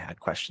community had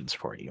questions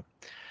for you.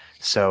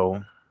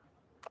 So,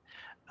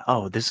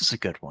 this is a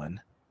good one.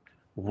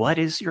 What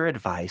is your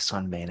advice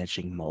on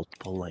managing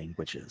multiple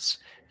languages?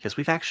 Because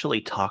we've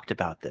actually talked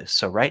about this.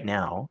 So right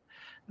now,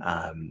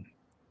 um,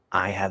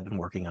 I have been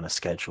working on a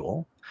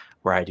schedule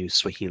where I do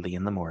Swahili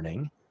in the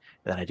morning,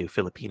 then I do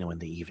Filipino in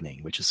the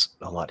evening, which is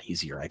a lot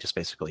easier. I just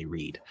basically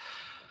read.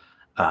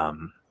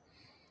 Um,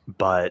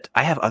 but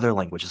I have other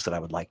languages that I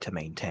would like to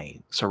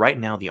maintain. So right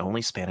now, the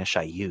only Spanish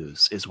I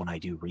use is when I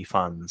do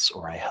refunds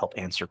or I help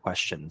answer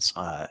questions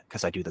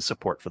because I do the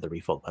support for the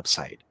Refold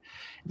website.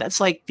 That's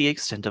like the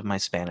extent of my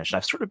Spanish.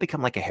 I've sort of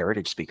become like a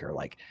heritage speaker.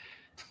 Like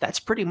that's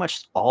pretty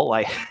much all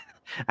I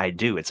I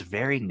do. It's a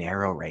very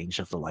narrow range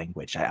of the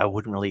language. I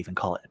wouldn't really even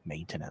call it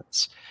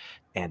maintenance.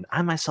 And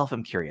I myself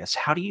am curious,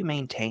 how do you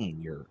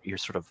maintain your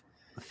sort of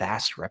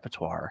vast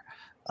repertoire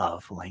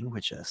of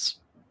languages?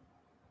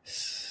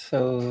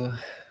 So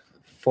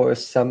for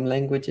some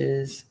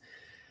languages,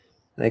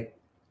 like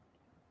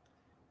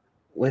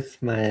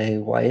with my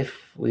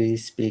wife, we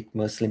speak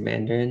mostly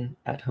Mandarin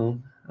at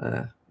home,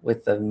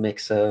 with a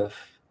mix of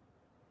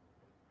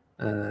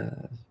uh,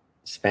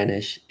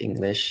 Spanish,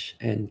 English,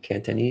 and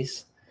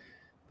Cantonese.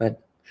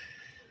 But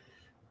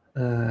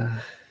uh,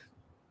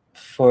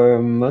 for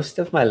most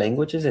of my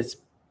languages, it's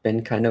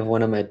been kind of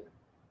one of my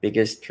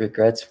biggest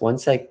regrets.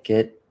 Once I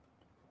get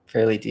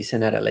fairly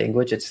decent at a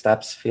language, it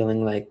stops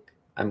feeling like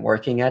I'm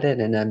working at it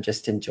and I'm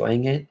just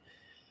enjoying it.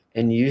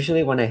 And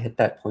usually when I hit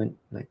that point,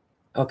 like,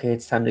 okay,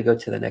 it's time to go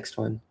to the next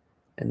one.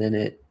 And then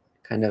it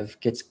kind of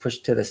gets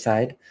pushed to the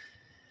side.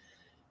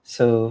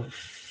 So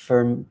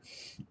for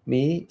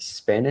me,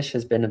 Spanish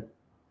has been a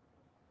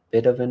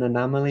bit of an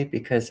anomaly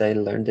because I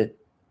learned it,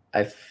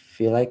 I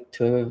feel like,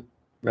 to a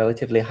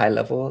relatively high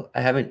level.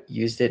 I haven't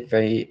used it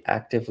very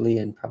actively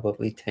in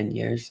probably 10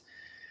 years,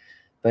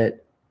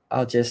 but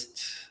I'll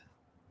just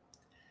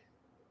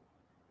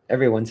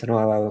every once in a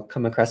while I'll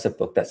come across a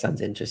book that sounds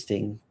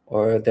interesting,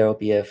 or there'll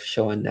be a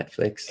show on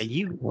Netflix And and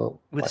you,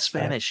 we'll with watch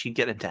that. Spanish, you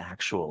get into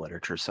actual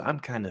literature. So I'm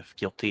kind of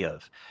guilty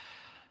of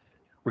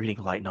reading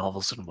light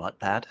novels and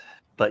whatnot,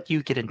 but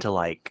you get into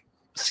like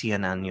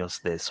Cien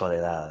Años de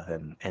Soledad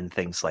and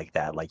things like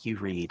that. Like you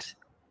read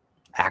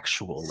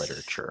actual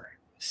literature.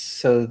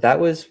 So that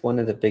was one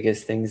of the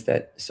biggest things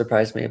that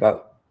surprised me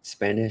about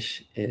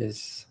Spanish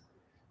is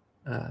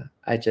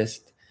I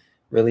just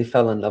really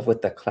fell in love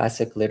with the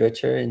classic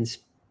literature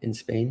in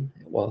Spain.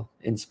 Well,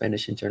 in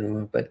Spanish in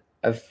general, but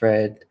I've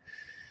read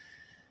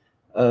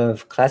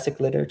of classic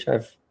literature.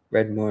 I've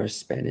read more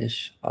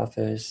Spanish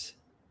authors,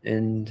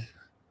 and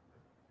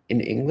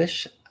in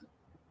English,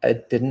 I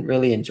didn't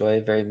really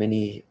enjoy very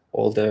many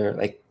older,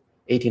 like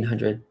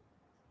 1800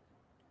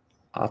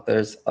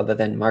 authors other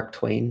than Mark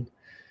Twain.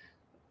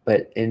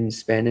 But in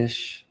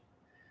Spanish,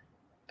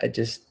 I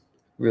just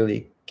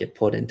really get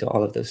pulled into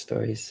all of those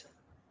stories.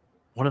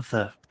 One of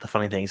the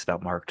funny things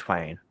about Mark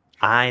Twain,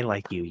 I,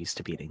 like you, used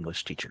to be an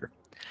English teacher.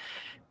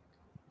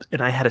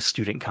 And I had a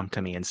student come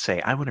to me and say,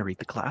 I want to read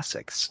the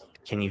classics.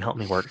 Can you help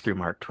me work through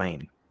Mark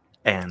Twain?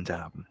 And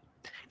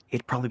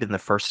it'd probably been the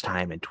first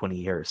time in 20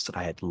 years that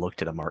I had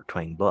looked at a Mark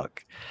Twain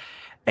book.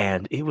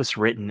 And it was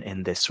written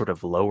in this sort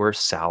of lower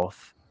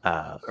South,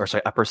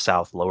 upper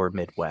South, lower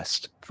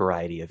Midwest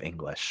variety of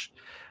English.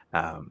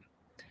 Um,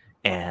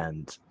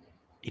 and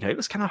it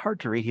was kind of hard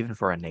to read even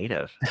for a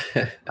native.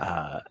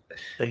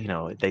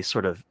 They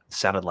sort of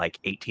sounded like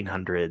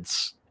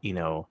 1800s,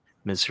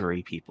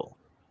 Missouri people.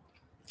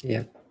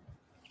 Yeah.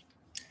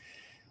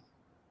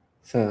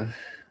 So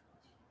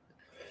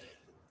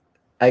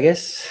I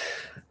guess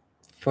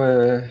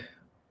for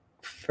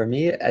for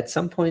me, at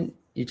some point,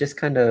 you just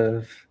kind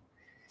of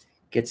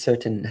get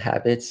certain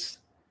habits.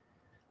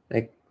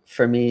 Like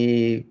for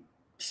me,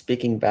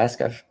 speaking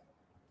Basque,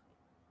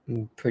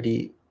 I'm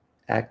pretty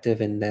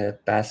active in the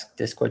Basque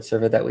Discord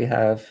server that we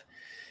have.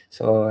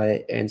 So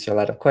I answer a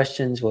lot of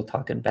questions. We'll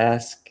talk in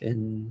Basque,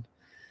 and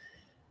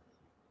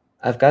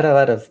I've got a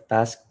lot of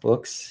Basque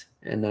books,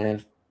 and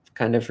I've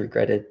kind of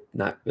regretted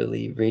not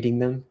really reading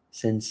them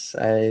since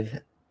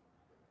I've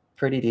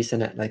pretty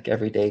decent at like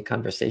everyday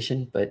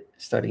conversation, but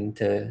starting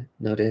to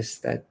notice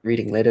that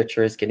reading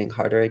literature is getting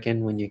harder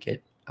again when you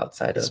get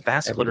outside Is of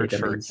Basque everyday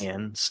literature domains.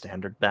 in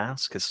Standard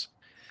Basque? Because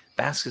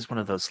Basque is one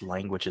of those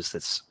languages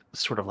that's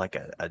sort of like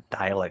a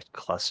dialect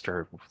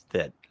cluster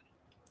that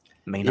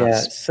may not Yeah,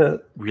 so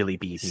really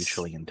be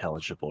mutually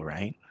intelligible,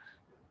 right?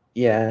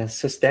 yeah,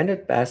 so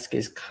Standard Basque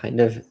is kind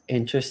of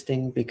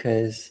interesting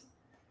because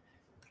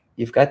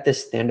you've got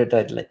this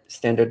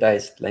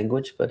standardized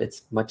language, but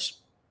it's much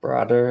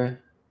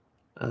broader.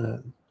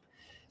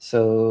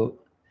 So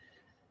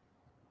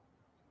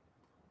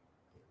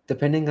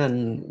depending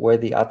on where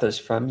the author's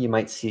from, you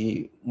might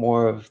see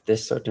more of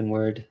this certain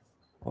word,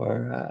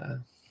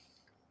 or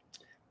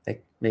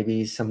like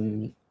maybe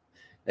some,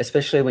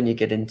 especially when you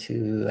get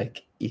into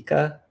like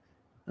Ika,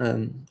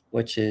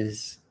 which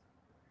is,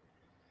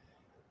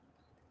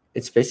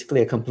 it's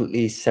basically a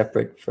completely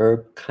separate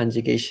verb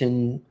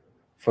conjugation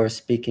for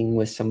speaking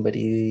with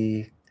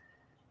somebody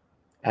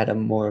at a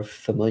more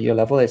familiar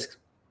level. It's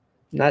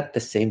not the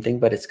same thing,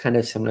 but it's kind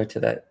of similar to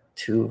that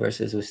tu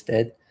versus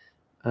usted,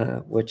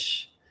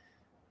 which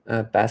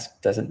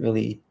Basque doesn't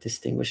really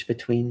distinguish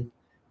between.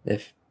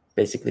 They've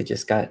basically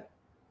just got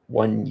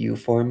one U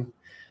form,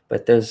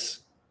 but there's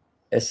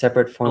a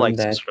separate Or form like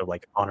some that, sort of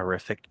like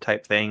honorific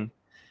type thing,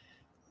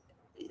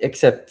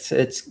 except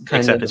it's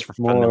kind except it's of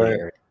for more,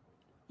 familiarity.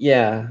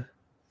 yeah,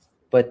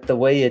 but the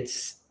way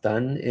it's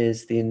done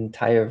is the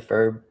entire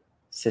verb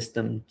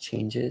system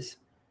changes.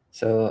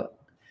 So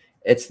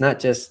it's not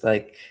just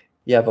like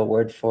you have a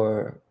word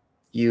for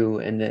you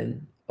and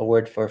then a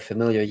word for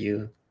familiar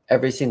you.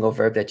 Every single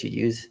verb that you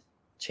use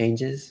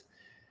changes,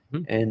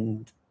 Mhm.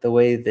 and the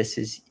way this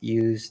is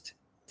used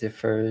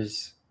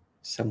differs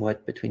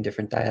somewhat between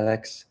different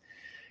dialects.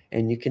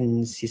 And you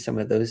can see some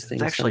of those It's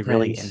things actually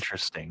really sometimes.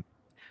 interesting,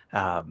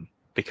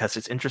 because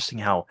it's interesting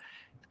how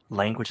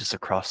languages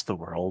across the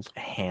world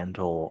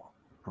handle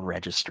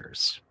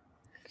registers.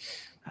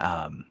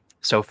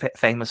 So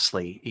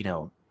famously,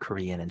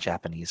 Korean and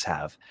Japanese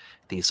have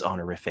these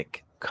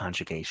honorific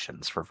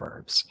conjugations for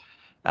verbs.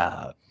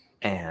 Uh,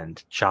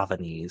 and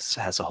Javanese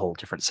has a whole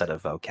different set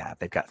of vocab.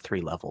 They've got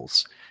three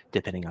levels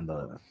depending on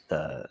the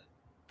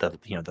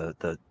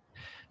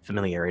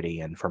familiarity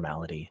and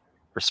formality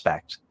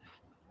respect.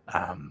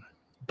 Um,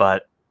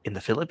 but in the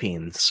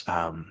Philippines,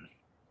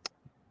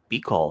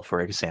 Bicol,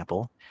 for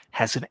example,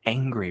 has an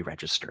angry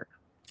register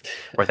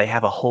where they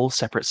have a whole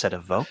separate set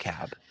of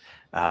vocab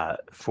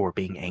for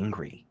being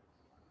angry.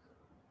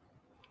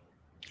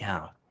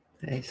 Yeah.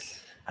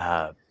 Nice.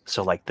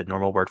 So like the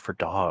normal word for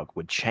dog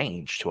would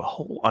change to a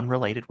whole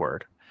unrelated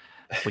word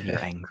when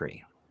you're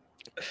angry,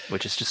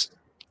 which is just,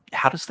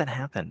 how does that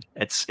happen?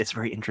 It's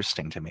very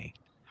interesting to me.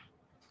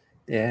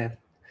 Yeah,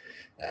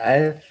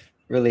 I've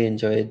really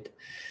enjoyed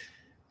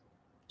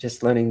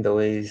just learning the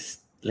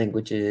ways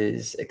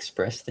languages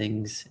express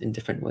things in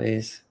different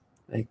ways.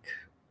 Like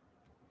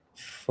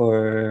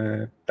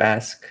for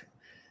Basque,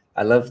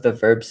 I love the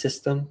verb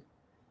system.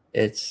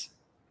 It's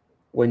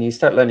when you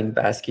start learning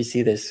Basque, you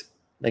see this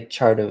like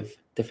chart of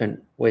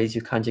different ways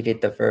you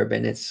conjugate the verb,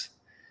 and it's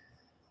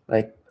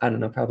like, I don't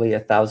know, probably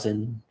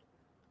 1,000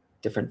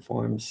 different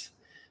forms,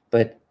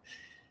 but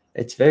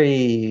it's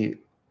very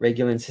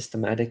regular and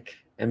systematic.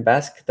 In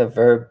Basque, the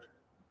verb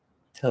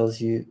tells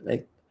you,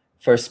 like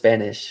for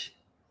Spanish,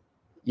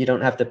 you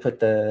don't have to put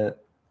the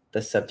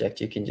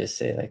subject. You can just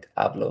say like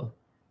hablo,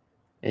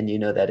 and you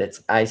know that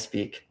it's I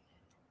speak.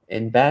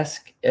 In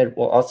Basque,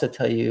 it'll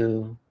tell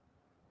you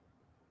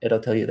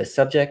the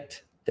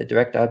subject, the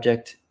direct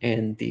object,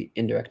 and the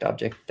indirect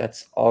object.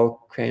 That's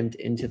all crammed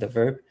into the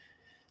verb.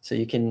 So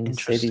you can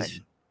say these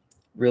Interesting.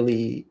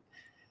 really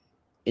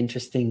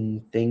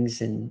interesting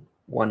things in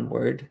one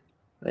word.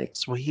 Like,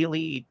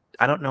 Swahili,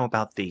 I don't know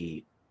about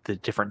the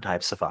different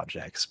types of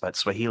objects, but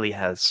Swahili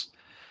has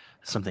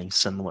something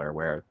similar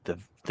where the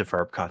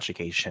verb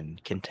conjugation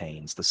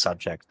contains the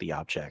subject, the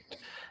object,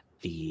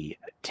 the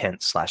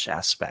tense slash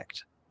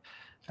aspect.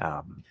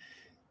 Um,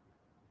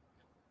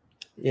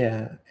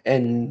 yeah.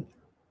 And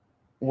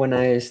when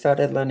I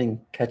started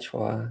learning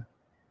Quechua,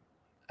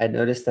 I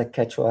noticed that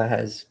Quechua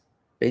has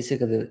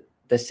basically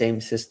the same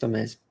system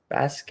as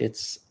Basque.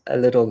 It's a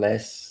little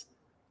less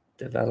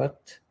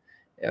developed,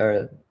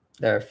 or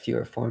there are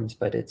fewer forms,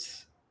 but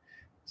it's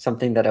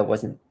something that I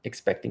wasn't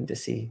expecting to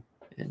see.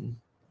 And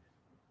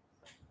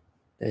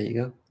There you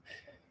go.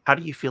 How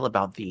do you feel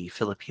about the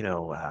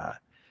Filipino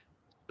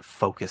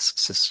focus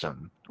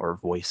system or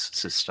voice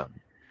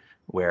system,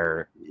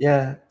 where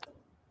Yeah,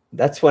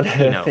 that's one of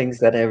you the know things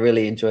that I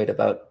really enjoyed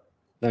about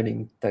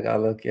learning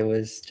Tagalog. It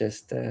was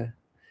just a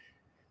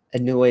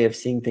new way of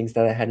seeing things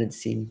that I hadn't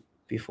seen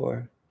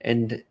before.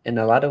 And in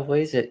a lot of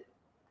ways, it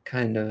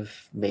kind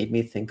of made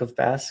me think of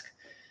Basque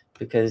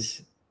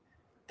because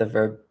the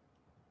verb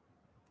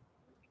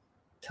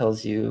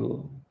tells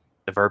you,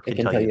 the verb it can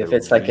can tell tell you you the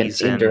if it's like an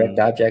indirect reason,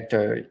 object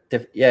or,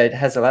 yeah, it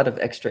has a lot of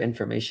extra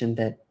information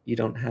that you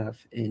don't have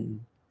in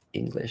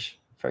English,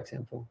 for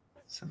example.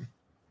 So,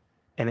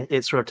 and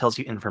it sort of tells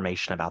you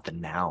information about the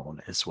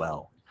noun as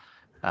well.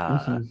 Uh,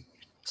 mhm.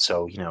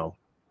 so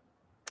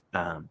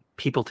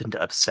people tend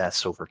to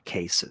obsess over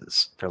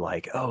cases. They're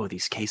like, oh,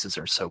 these cases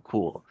are so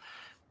cool.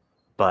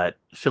 But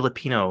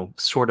Filipino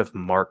sort of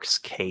marks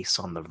case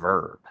on the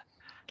verb.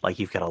 Like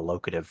you've got a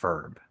locative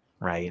verb,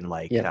 right? And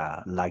like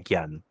Yeah,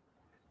 lagyan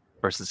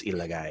versus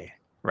ilagay,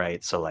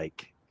 right? So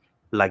like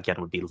lagyan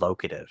would be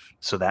locative.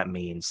 So that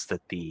means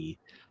that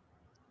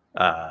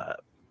uh,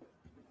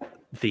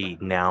 the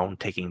noun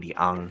taking the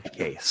ang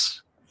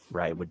case,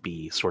 right, would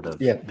be sort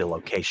of yeah, the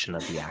location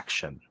of the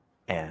action.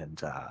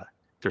 And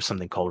there's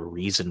something called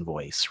reason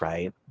voice,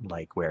 right?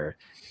 Like where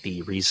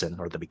the reason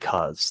or the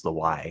because, the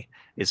why,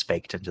 is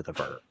baked into the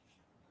verb.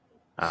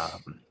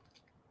 Um,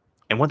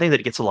 and one thing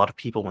that gets a lot of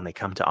people when they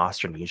come to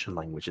Austronesian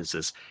languages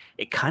is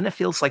it kind of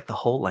feels like the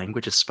whole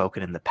language is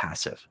spoken in the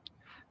passive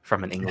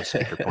from an English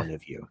speaker point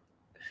of view.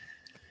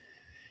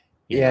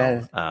 You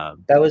yeah. know,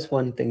 That was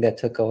one thing that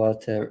took a while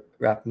to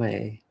wrap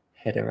my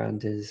head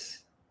around,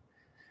 is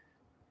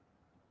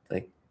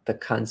like the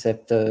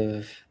concept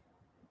of,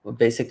 well,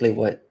 basically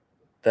what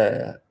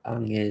the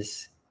ang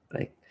is.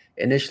 Like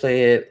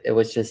initially it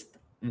was just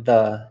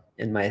the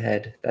in my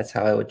head. That's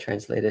how I would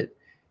translate it.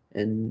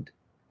 And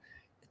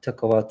it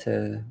took a while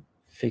to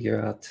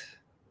figure out,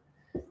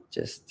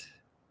 just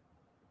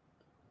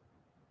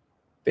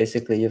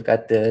basically you've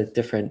got the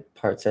different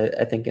parts.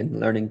 I think in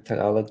learning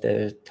Tagalog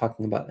they're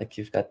talking about like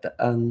you've got the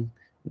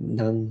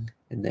nung,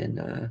 and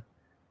then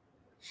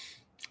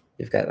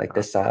you've got like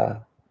the sa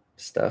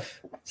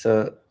stuff.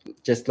 So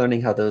just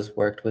learning how those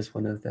worked was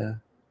one of the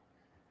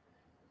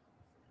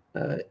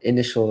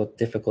initial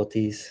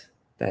difficulties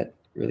that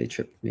really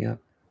tripped me up.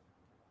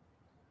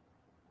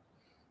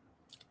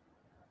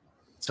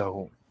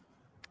 so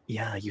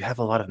yeah, you have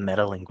a lot of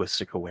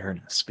meta-linguistic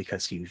awareness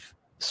because you've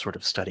sort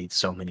of studied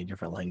so many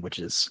different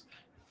languages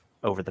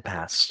over the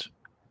past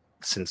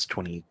since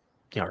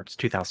it's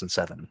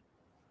 2007.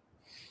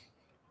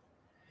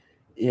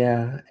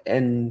 Yeah,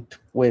 and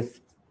with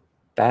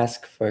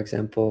Basque, for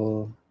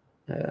example,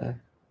 uh,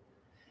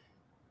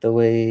 the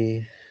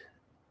way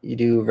you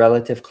do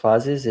relative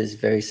clauses is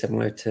very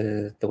similar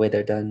to the way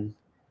they're done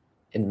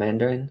in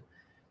Mandarin.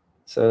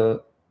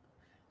 So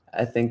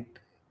I think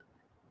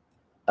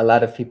a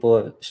lot of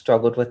people have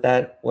struggled with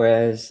that,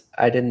 whereas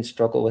I didn't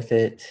struggle with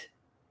it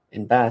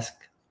in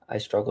Basque. I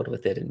struggled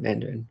with it in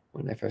Mandarin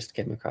when I first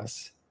came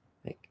across.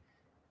 Like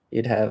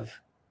you'd have,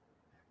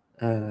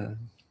 uh,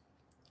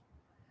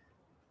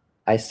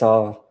 I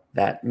saw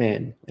that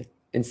man. Like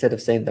instead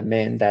of saying the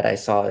man that I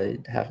saw,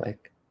 it'd have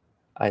like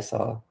I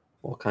saw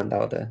我看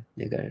到的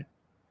那个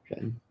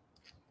人.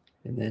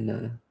 And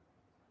then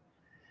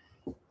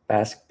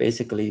Basque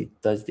basically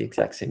does the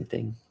exact same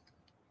thing.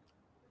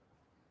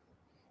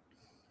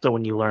 So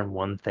when you learn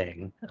one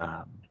thing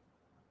and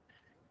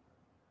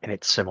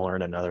it's similar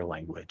in another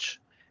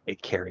language,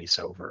 it carries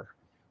over.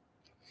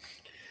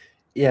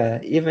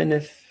 Yeah, even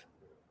if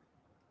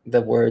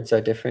the words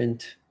are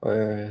different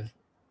or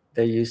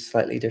they're used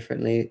slightly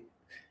differently,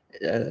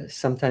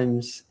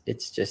 sometimes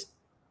it's just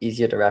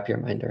easier to wrap your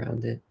mind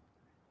around it.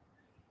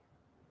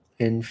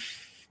 And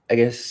I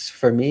guess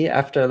for me,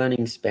 after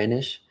learning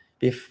Spanish,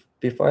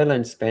 before I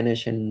learned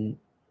Spanish and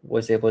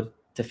was able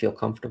to feel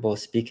comfortable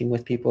speaking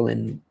with people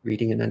and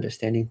reading and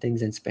understanding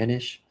things in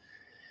Spanish,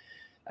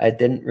 I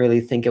didn't really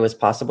think it was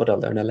possible to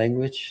learn a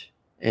language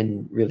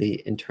and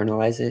really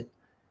internalize it.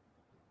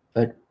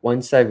 But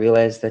once I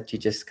realized that you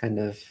just kind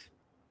of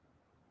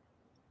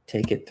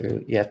take it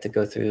through, you have to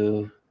go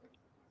through,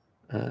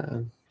 uh,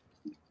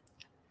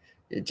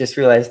 just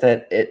realize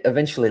that it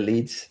eventually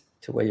leads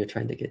to where you're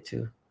trying to get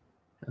to.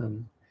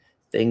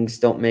 Things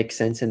don't make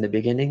sense in the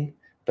beginning,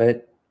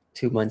 but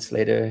 2 months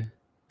later,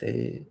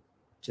 they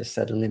just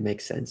suddenly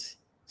make sense.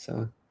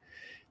 So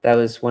that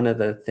was one of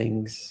the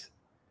things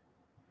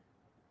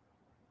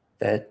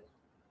that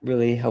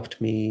really helped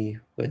me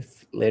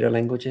with later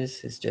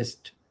languages, is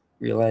just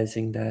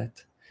realizing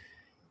that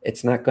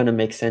it's not going to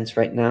make sense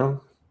right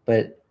now,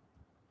 but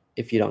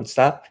if you don't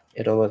stop,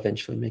 it'll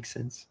eventually make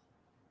sense.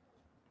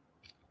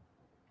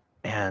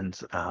 And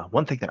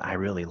one thing that I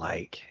really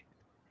like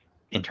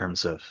in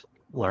terms of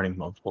learning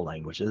multiple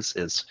languages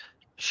is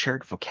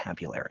shared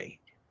vocabulary.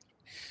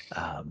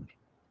 Um,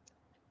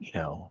 you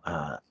know,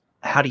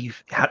 how do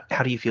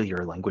you feel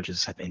your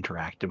languages have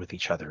interacted with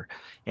each other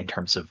in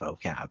terms of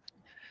vocab?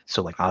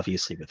 So, like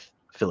obviously with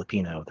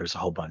Filipino, there's a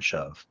whole bunch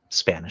of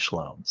Spanish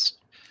loans.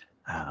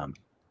 Um,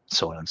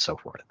 so on and so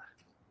forth.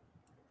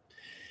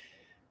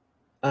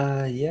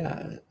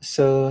 Yeah.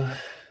 So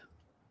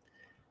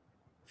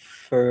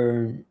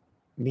for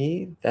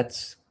me,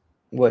 that's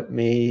what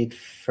made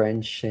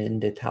French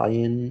and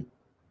Italian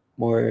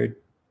more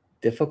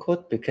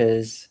difficult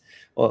because,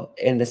 well,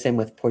 and the same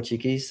with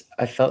Portuguese.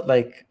 I felt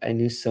like I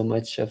knew so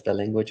much of the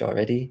language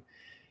already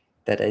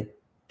that I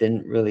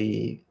didn't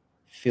really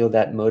feel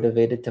that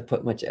motivated to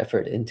put much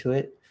effort into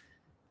it.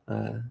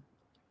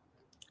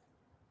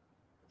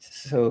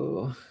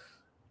 So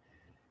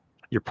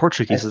Your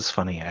Portuguese is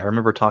funny. I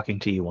remember talking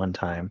to you one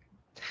time,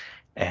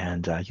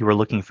 and you were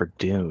looking for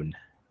Dune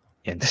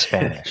in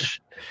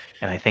Spanish.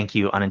 And I think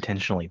you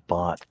unintentionally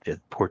bought the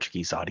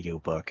Portuguese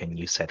audiobook and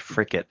you said,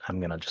 frick it, I'm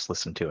going to just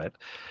listen to it.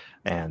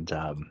 And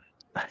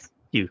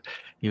you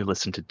you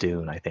listened to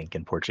Dune, I think,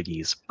 in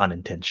Portuguese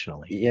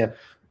unintentionally. yeah,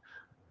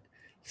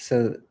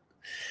 so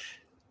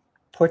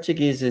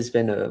Portuguese has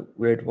been a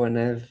weird one.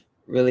 I've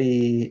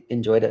really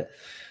enjoyed it.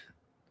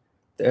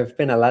 There have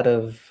been a lot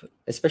of,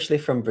 especially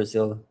from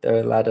Brazil, there are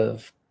a lot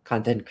of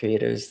content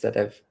creators that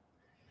I've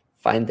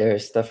find their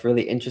stuff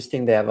really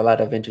interesting. They have a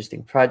lot of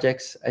interesting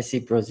projects. I see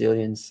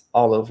Brazilians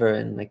all over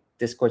in like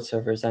Discord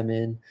servers I'm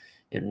in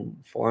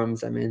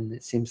forums I'm in.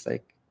 It seems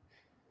like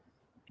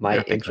my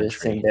They're a big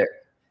interests in country. there.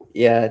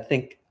 Yeah, I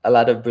think a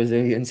lot of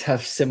Brazilians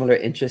have similar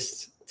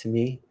interests to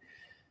me.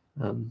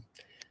 I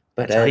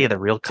But tell you, I the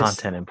real just,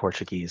 content in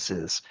Portuguese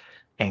is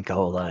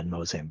Angola and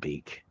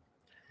Mozambique.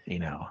 You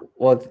know,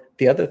 well,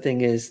 the other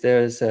thing is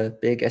there's a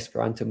big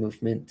Esperanto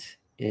movement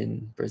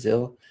in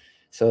Brazil.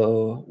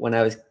 So when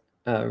I was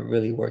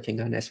really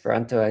working on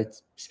Esperanto, I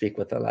speak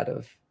with a lot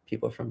of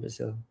people from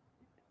Brazil.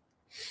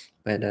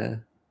 But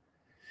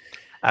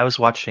I was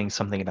watching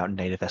something about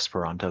native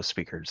Esperanto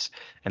speakers,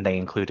 and they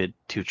included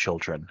 2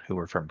 children who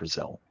were from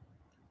Brazil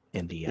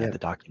in yeah, the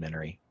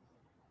documentary.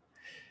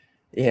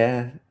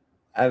 yeah,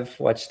 I've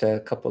watched a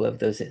couple of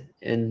those,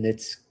 and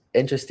it's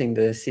interesting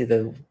to see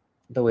the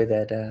way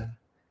that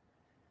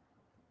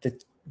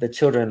the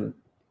children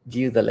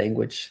view the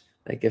language.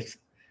 Like if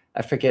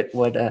I forget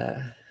what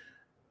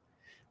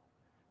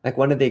like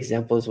one of the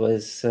examples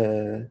was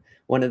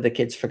one of the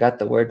kids forgot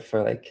the word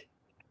for like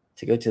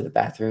to go to the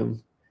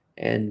bathroom,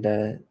 and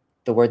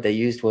the word they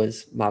used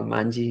was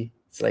malmanji.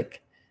 It's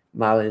like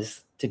mal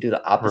is to do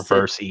the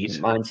opposite. Reverse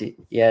eat. Manji,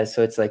 yeah.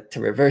 So it's like to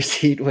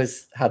reverse eat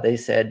was how they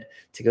said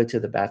to go to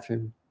the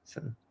bathroom.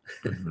 So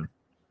Mhm.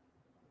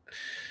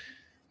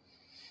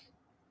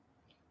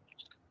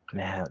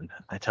 Man,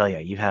 I tell you,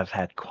 you have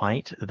had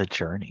quite the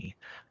journey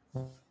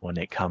when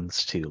it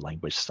comes to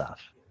language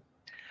stuff.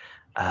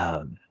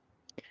 Um,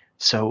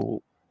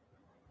 so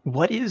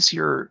what is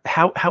your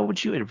how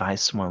would you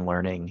advise someone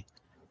learning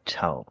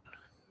tone?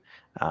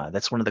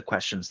 That's one of the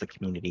questions the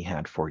community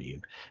had for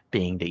you,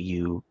 being that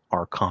you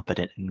are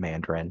competent in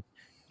Mandarin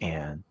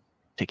and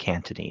to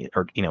Cantonese,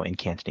 or in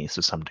Cantonese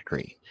to some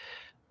degree.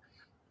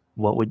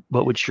 What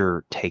would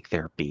your take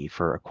there be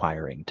for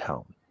acquiring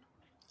tone?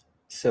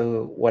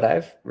 So, what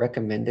I've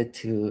recommended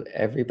to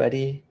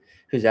everybody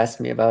who's asked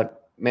me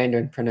about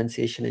Mandarin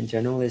pronunciation in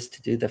general is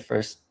to do the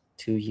first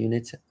 2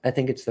 units. I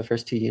think it's the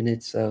first 2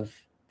 units of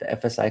the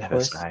FSI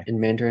course FSI. in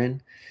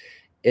Mandarin.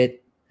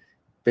 It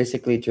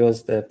basically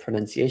drills the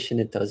pronunciation.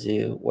 It tells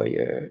you where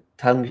your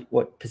tongue,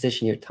 what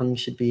position your tongue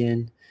should be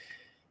in.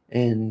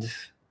 And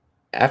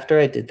after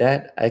I did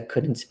that, I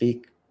couldn't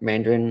speak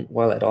Mandarin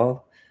well at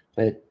all,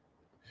 but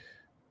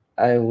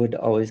I would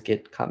always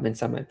get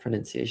comments on my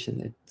pronunciation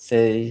that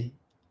say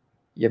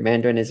your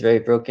Mandarin is very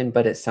broken,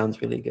 but it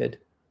sounds really good.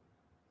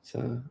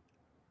 So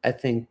I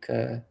think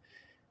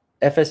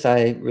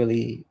FSI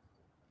really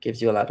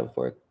gives you a lot of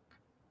work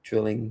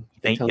drilling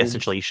You the think tone.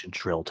 essentially you should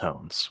drill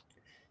tones.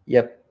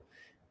 Yep,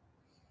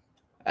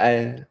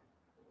 I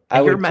I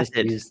And your would just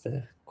method, use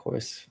the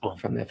course well,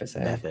 from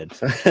FSI. method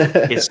So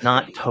is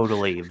not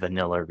totally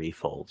vanilla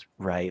refold,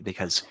 right?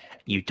 Because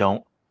you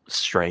don't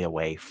stray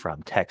away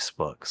from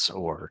textbooks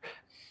or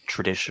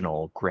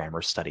traditional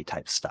grammar study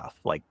type stuff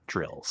like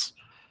drills.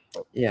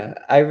 yeah,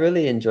 I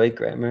really enjoy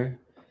grammar.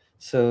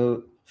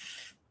 So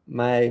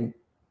my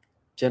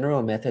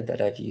general method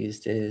that I've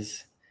used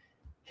is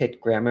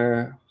hit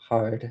grammar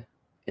hard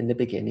in the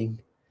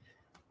beginning.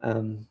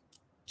 Um,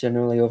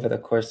 Generally, over the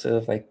course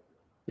of like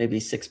maybe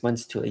 6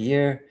 months to a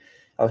year,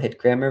 I'll hit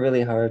grammar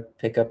really hard,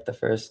 pick up the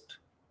first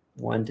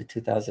 1 to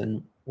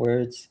 2,000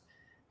 words,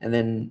 and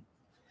then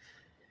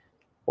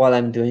while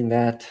I'm doing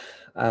that,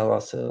 I'll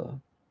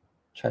also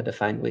try to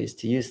find ways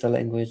to use the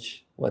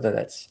language, whether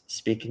that's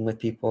speaking with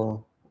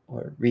people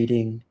or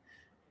reading.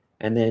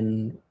 And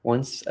then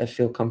once I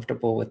feel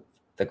comfortable with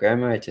the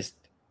grammar, I just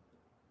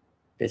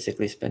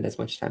basically spend as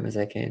much time as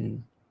I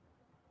can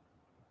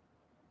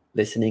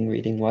listening,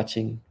 reading,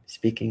 watching,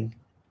 speaking.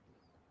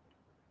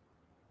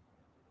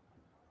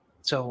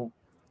 So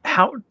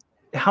how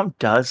how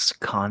does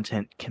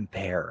content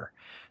compare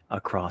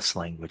across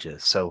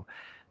languages? So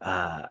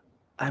uh,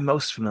 I'm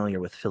most familiar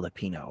with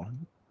Filipino,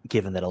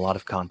 given that a lot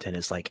of content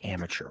is like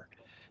amateur,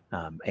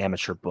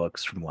 amateur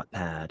books from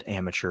Wattpad,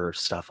 amateur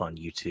stuff on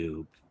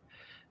YouTube,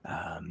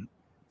 um,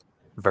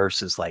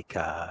 versus like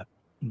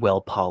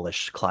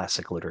well-polished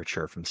classic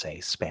literature from, say,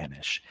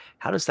 Spanish.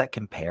 How does that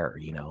compare?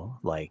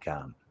 Like,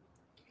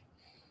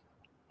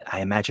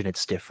 I imagine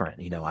it's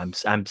different.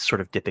 I'm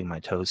sort of dipping my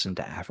toes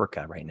into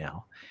Africa right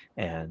now,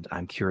 and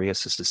I'm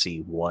curious as to see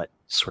what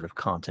sort of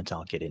content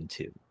I'll get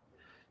into.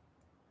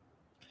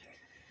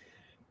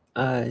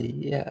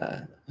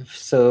 Yeah.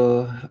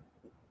 So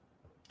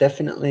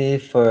definitely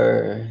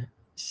for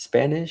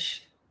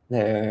Spanish,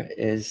 there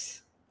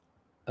is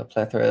a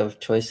plethora of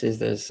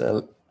choices.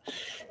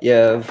 You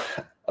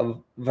have a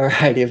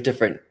variety of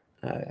different,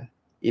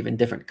 even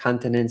different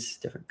continents,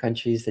 different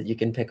countries that you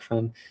can pick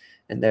from,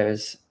 and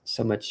there's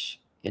so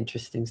much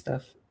interesting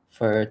stuff.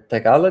 For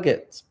Tagalog,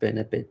 it's been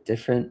a bit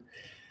different.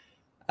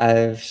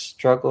 I've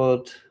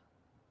struggled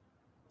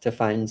to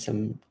find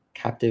some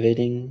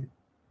captivating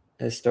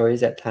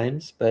stories at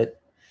times,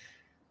 but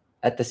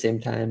at the same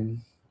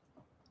time,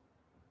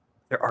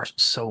 There are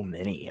so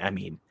many. I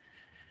mean,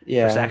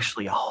 there's yeah,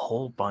 actually a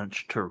whole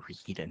bunch to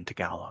read in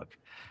Tagalog.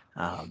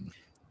 Um,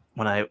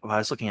 when I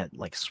was looking at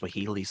like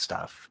Swahili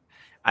stuff,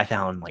 I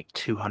found like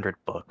 200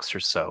 books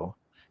or so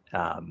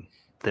um,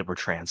 that were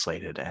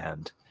translated,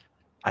 and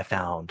I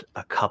found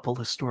a couple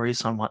of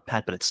stories on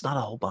Wattpad, but it's not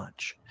a whole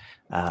bunch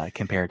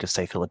compared to,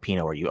 say,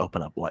 Filipino, where you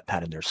open up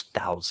Wattpad and there's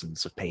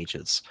thousands of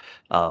pages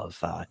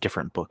of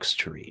different books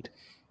to read.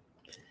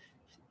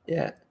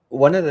 yeah.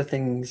 One of the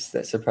things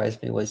that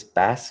surprised me was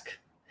Basque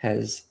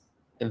has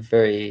a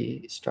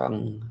very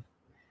strong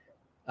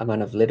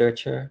amount of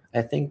literature.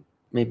 I think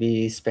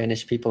maybe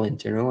Spanish people in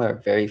general are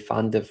very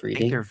fond of I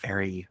think they're reading.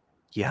 very,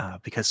 yeah,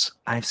 because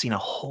I've seen a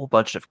whole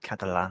bunch of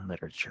Catalan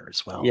literature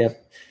as well.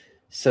 Yep.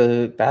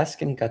 So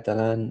Basque and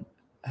Catalan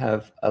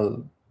have a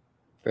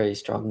very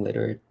strong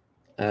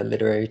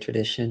literary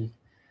tradition,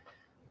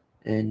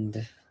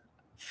 and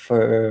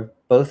for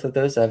both of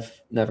those,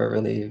 I've never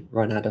really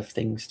run out of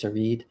things to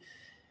read.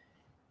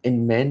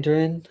 In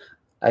Mandarin,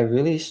 I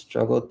really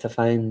struggled to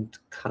find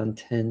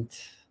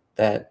content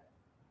that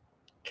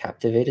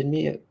captivated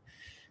me.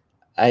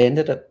 I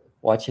ended up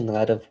watching a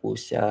lot of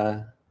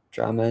wuxia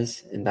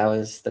dramas, and that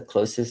was the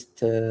closest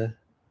to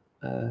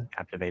uh,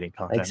 Captivating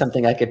like content.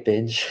 something I could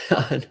binge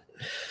on.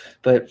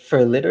 But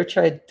for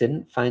literature, I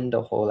didn't find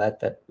a whole lot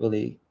that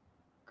really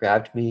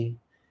grabbed me.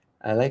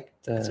 I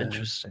liked That's uh,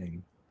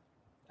 interesting.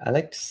 I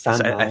liked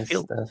Because I Sanma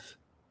feel stuff.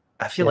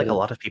 I feel Yeah, like a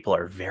lot of people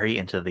are very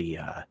into the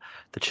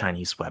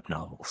Chinese web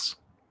novels.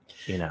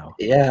 You know,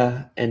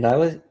 yeah, and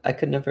I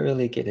could never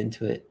really get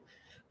into it.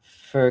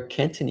 For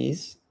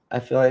Cantonese, I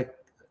feel like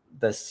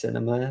the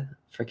cinema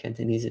for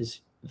Cantonese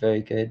is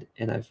very good,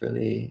 and I've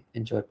really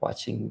enjoyed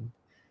watching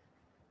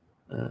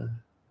uh,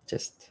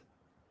 just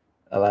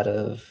a lot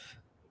of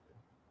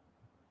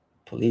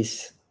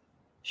police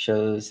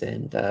shows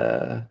and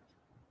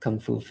kung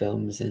fu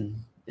films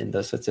and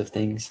those sorts of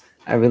things.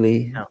 I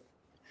really, now,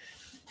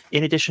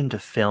 in addition to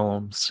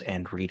films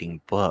and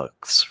reading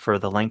books, for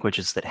the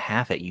languages that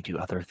have it, you do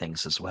other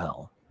things as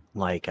well.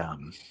 Like,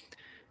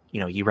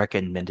 you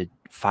recommended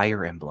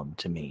Fire Emblem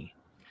to me,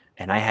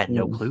 and I had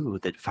no mm, clue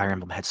that Fire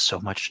Emblem had so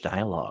much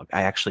dialogue.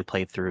 I actually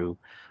played through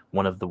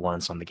one of the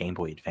ones on the Game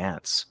Boy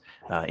Advance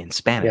in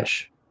yeah,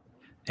 Spanish,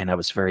 and I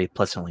was very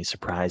pleasantly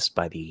surprised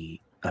by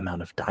the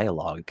amount of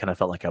dialogue. It kind of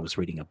felt like I was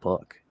reading a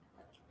book.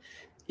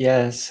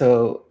 yeah.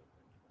 So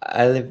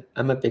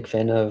I'm a big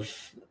fan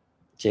of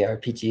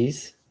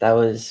JRPGs. That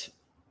was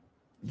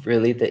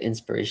really the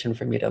inspiration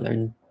for me to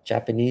learn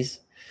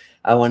Japanese.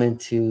 I wanted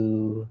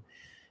to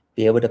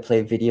be able to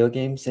play video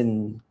games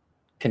and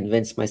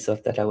convince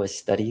myself that I was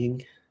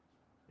studying.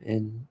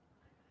 And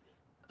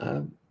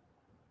um,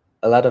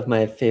 a lot of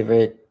my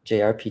favorite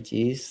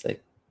JRPGs,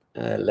 like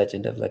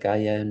Legend of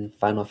Legaia and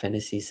Final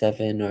Fantasy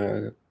VII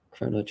or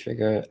Chrono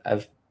Trigger,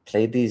 I've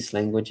played these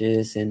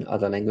languages in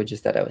other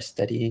languages that I was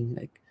studying,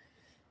 like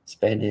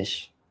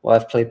Spanish. Well,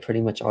 I've played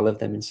pretty much all of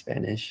them in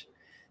Spanish,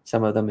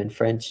 some of them in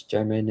French,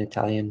 German,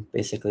 Italian,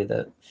 basically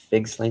the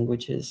FIGS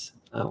languages,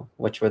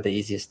 which were the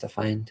easiest to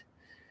find.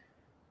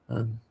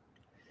 Um,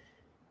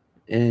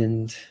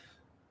 and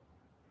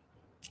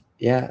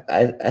yeah,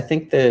 I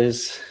think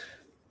there's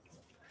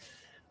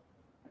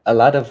a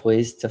lot of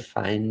ways to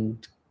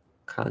find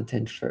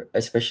content for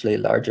especially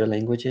larger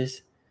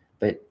languages.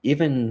 But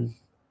even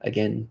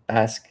again,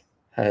 Basque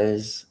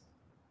has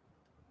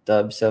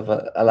dubs of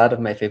a lot of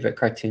my favorite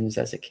cartoons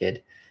as a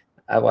kid.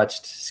 I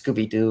watched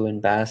Scooby Doo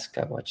in Basque.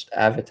 I watched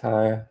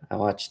Avatar. I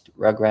watched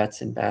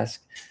Rugrats in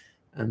Basque.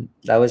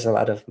 That was a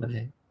lot of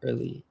my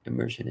early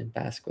immersion in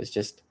Basque, was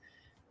just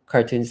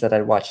cartoons that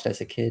I watched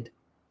as a kid.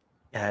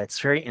 Yeah, it's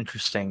very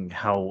interesting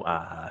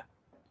how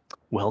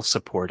well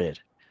supported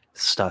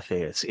stuff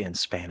is in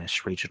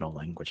Spanish regional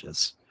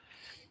languages.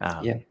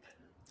 Yeah, Um,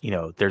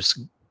 there's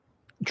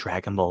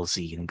Dragon Ball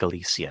Z in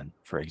Galician,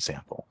 for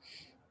example.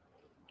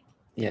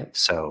 yeah,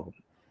 So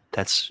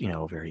that's,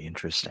 very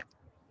interesting.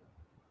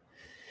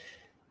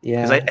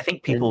 Because I yeah,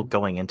 think people and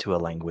going into a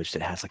language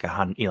that has like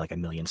like a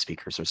million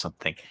speakers or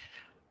something,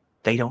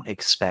 they don't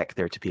expect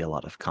there to be a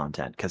lot of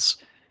content. Because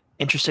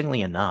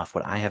interestingly enough,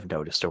 what I have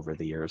noticed over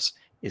the years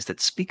is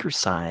that speaker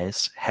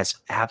size has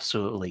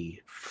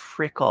absolutely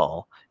frick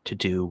all to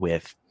do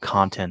with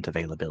content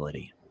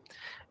availability.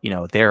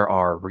 There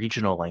are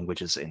regional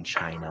languages in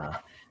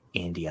China,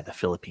 India, the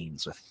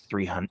Philippines with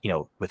 300,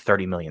 with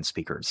 30 million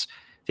speakers,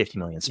 50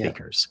 million Yeah.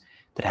 speakers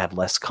that have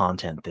less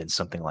content than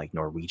something like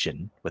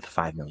Norwegian with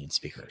 5 million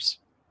speakers.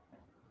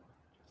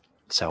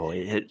 So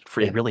it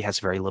Yeah. really has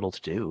very little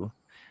to do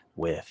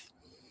with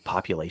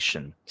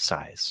population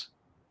size.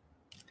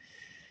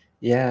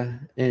 Yeah.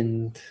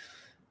 And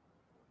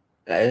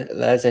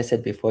as I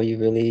said before, you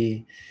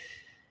really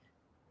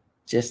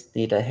just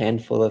need a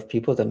handful of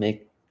people to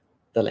make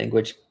the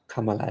language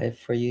come alive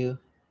for you.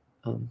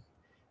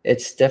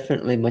 It's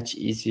definitely much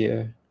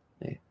easier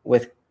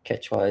with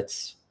Quechua.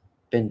 It's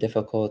been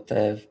difficult.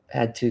 I've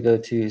had to go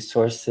to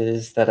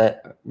resources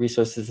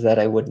that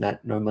I would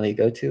not normally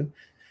go to,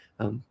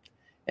 and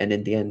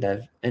in the end,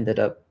 I've ended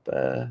up.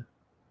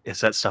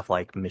 Is that stuff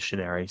like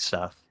missionary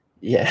stuff?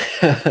 Yeah.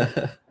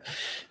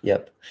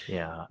 Yep.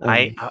 Yeah,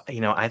 Um,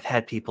 I've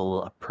had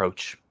people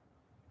approach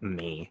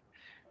me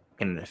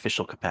in an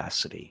official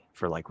capacity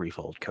for like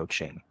Refold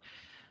coaching,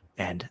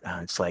 and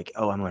it's like,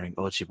 oh, I'm learning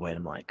Ojibwe, and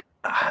I'm like,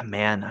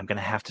 man, I'm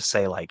gonna have to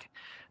say like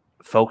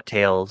folk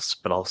tales,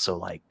 but also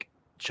like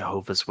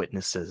Jehovah's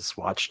Witnesses,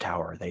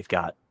 Watchtower.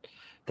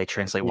 They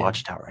translate yeah.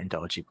 Watchtower into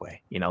Ojibwe.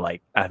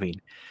 I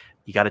mean,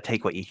 you got to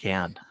take what you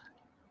can,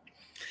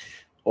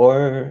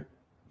 Or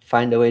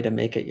find a way to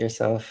make it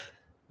yourself,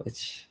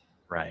 which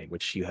right?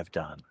 Which you have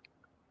done.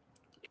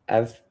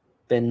 I've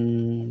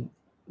been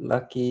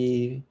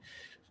lucky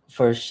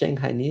for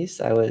Shanghainese.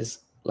 I was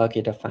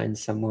lucky to find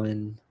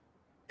someone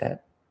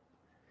that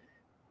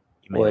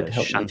You made would a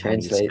help me Shanghainese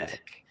translate.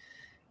 spec.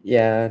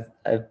 Yeah,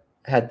 I've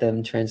had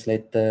them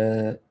translate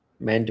the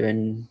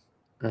Mandarin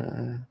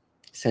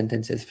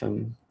sentences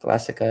from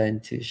Classica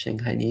into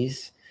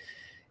Shanghainese,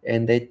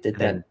 and they did And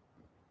then that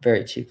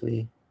very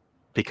cheaply.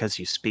 because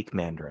you speak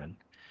Mandarin,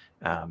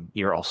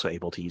 you're also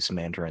able to use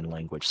Mandarin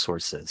language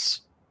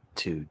sources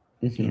to,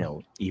 Hmm.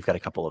 you've got a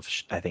couple of,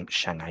 I think,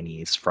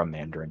 Shanghainese from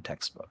Mandarin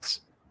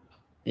textbooks.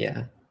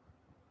 Yeah,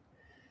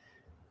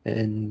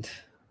 and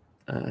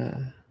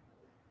I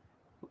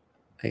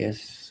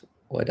guess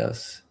what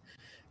else?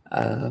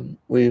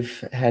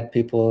 We've had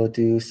people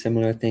do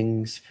similar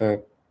things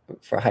for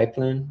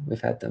Hypelearn.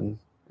 We've had them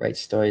write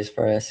stories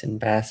for us in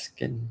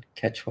Basque and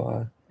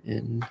Quechua,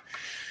 and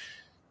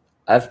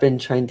I've been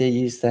trying to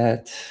use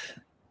that.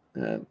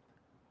 Uh,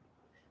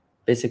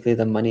 Basically,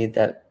 the money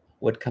that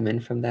would come in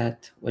from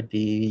that would be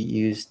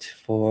used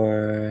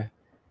for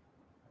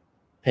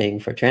paying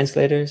for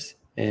translators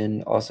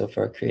and also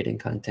for creating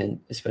content,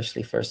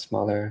 especially for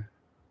smaller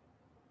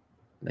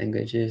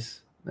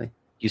languages like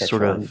You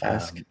sort Quechua and of,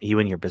 Basque. you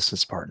and your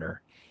business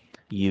partner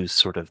use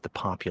sort of the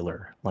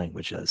popular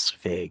languages,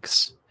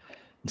 FIGs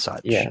and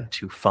such, Yeah.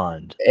 to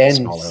fund And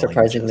smaller languages.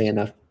 surprisingly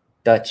enough,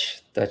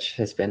 Dutch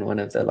has been one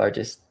of the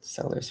largest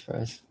sellers for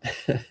us.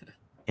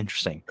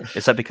 Interesting.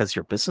 Is that because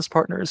your business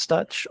partner is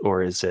Dutch,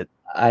 or is it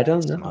I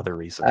don't some know. other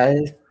reason?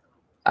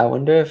 I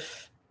wonder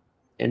if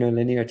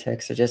interlinear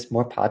texts are just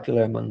more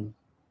popular among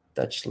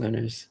Dutch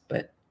learners,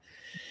 but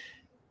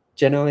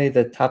generally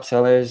the top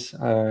sellers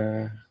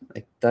are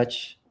like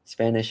Dutch,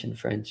 Spanish, and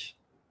French.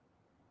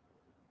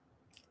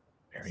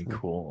 Very So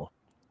cool.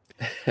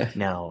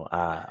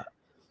 Now,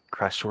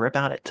 Crush, we're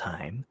about at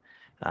time.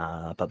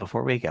 But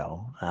before we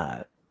go,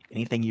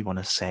 anything you want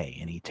to say?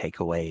 Any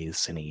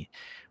takeaways? Any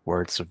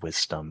words of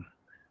wisdom?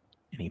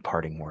 Any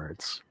parting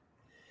words?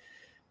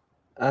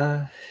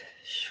 Uh,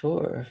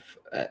 sure.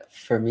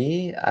 For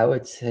me, I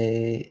would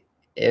say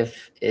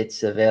if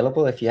it's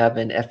available, if you have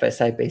an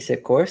FSI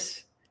basic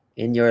course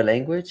in your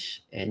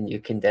language and you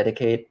can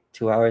dedicate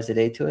 2 hours a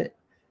day to it,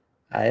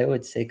 I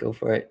would say go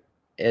for it.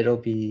 It'll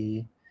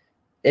be,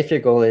 if your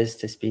goal is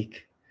to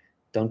speak,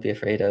 don't be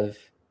afraid of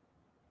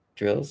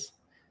drills.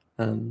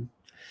 Um,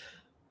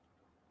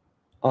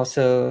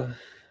 Also,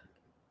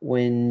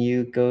 when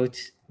you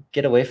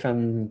get away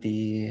from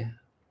the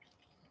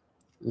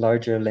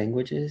larger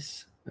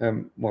languages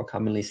or more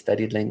commonly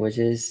studied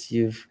languages,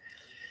 you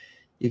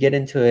get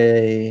into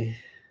a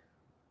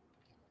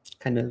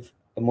kind of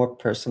a more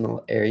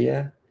personal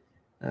area.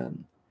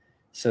 Um,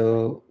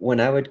 so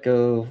when I would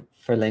go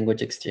for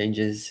language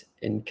exchanges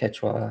in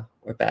Quechua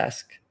or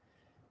Basque,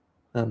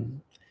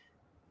 um,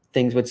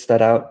 things would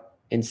start out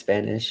in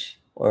Spanish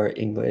or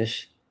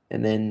English,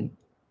 and then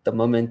the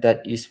moment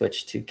that you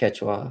switch to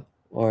Quechua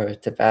or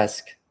to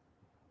Basque,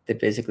 they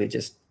basically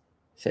just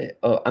say,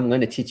 "Oh, I'm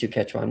going to teach you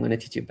Quechua. I'm going to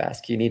teach you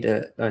Basque. You need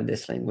to learn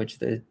this language."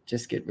 They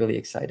just get really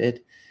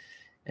excited,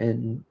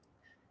 and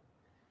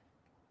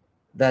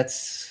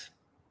that's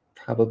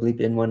probably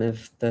been one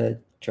of the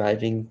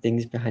driving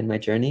things behind my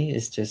journey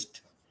is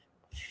just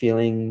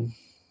feeling,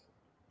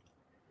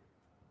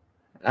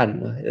 I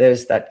don't know,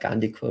 there's that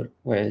Gandhi quote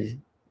where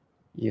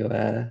you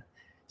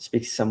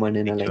speak to someone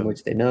in a Speak to them,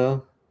 language they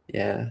know,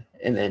 yeah,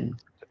 and then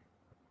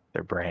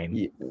their brain,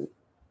 you,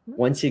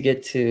 once you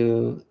get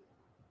to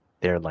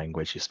their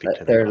language, you speak to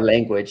their their heart.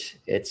 language,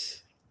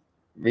 it's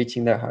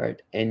reaching their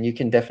heart, and you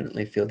can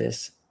definitely feel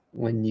this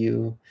when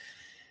you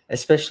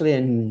especially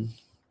in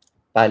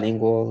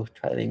bilingual,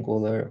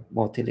 trilingual, or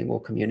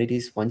multilingual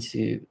communities. Once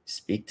you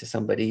speak to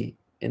somebody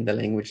in the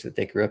language that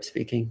they grew up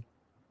speaking,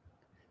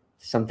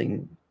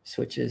 something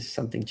switches,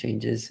 something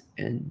changes,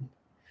 and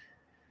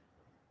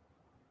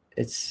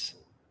it's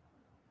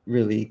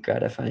really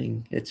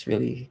gratifying. It's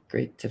really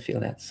great to feel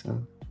that.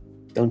 So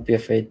don't be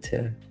afraid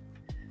to,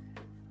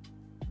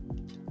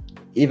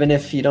 even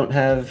if you don't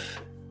have,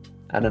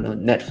 I don't know,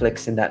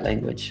 Netflix in that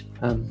language,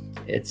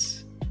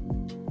 it's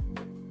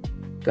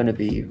going to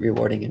be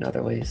rewarding in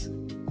other ways.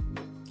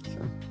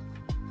 So.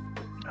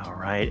 All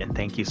right. And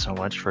thank you so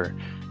much for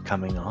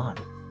coming on.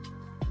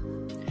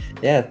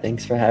 Yeah,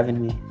 thanks for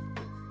having me.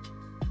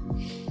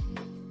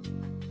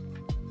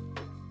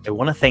 I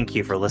want to thank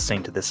you for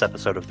listening to this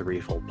episode of the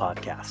Refold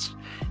Podcast.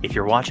 If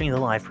you're watching the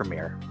live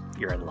premiere,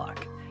 you're in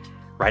luck.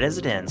 Right as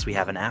it ends, we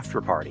have an after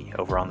party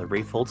over on the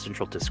Refold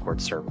Central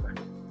Discord server.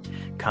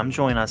 Come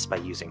join us by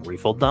using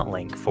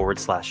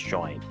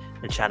refold.link/join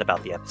and chat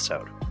about the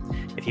episode.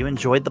 If you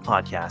enjoyed the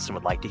podcast and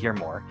would like to hear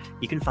more,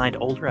 you can find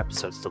older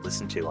episodes to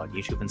listen to on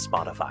YouTube and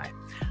Spotify.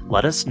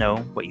 Let us know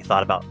what you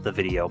thought about the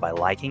video by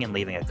liking and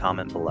leaving a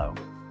comment below.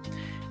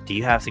 Do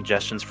you have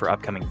suggestions for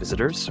upcoming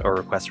visitors or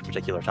requests for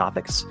particular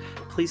topics?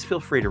 Please feel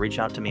free to reach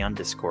out to me on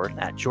Discord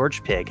at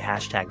GeorgePig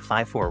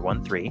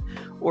 #5413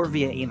 or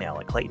via email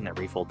at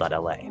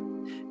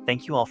clayton@refold.la.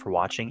 Thank you all for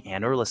watching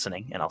and or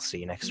listening, and I'll see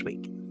you next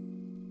week.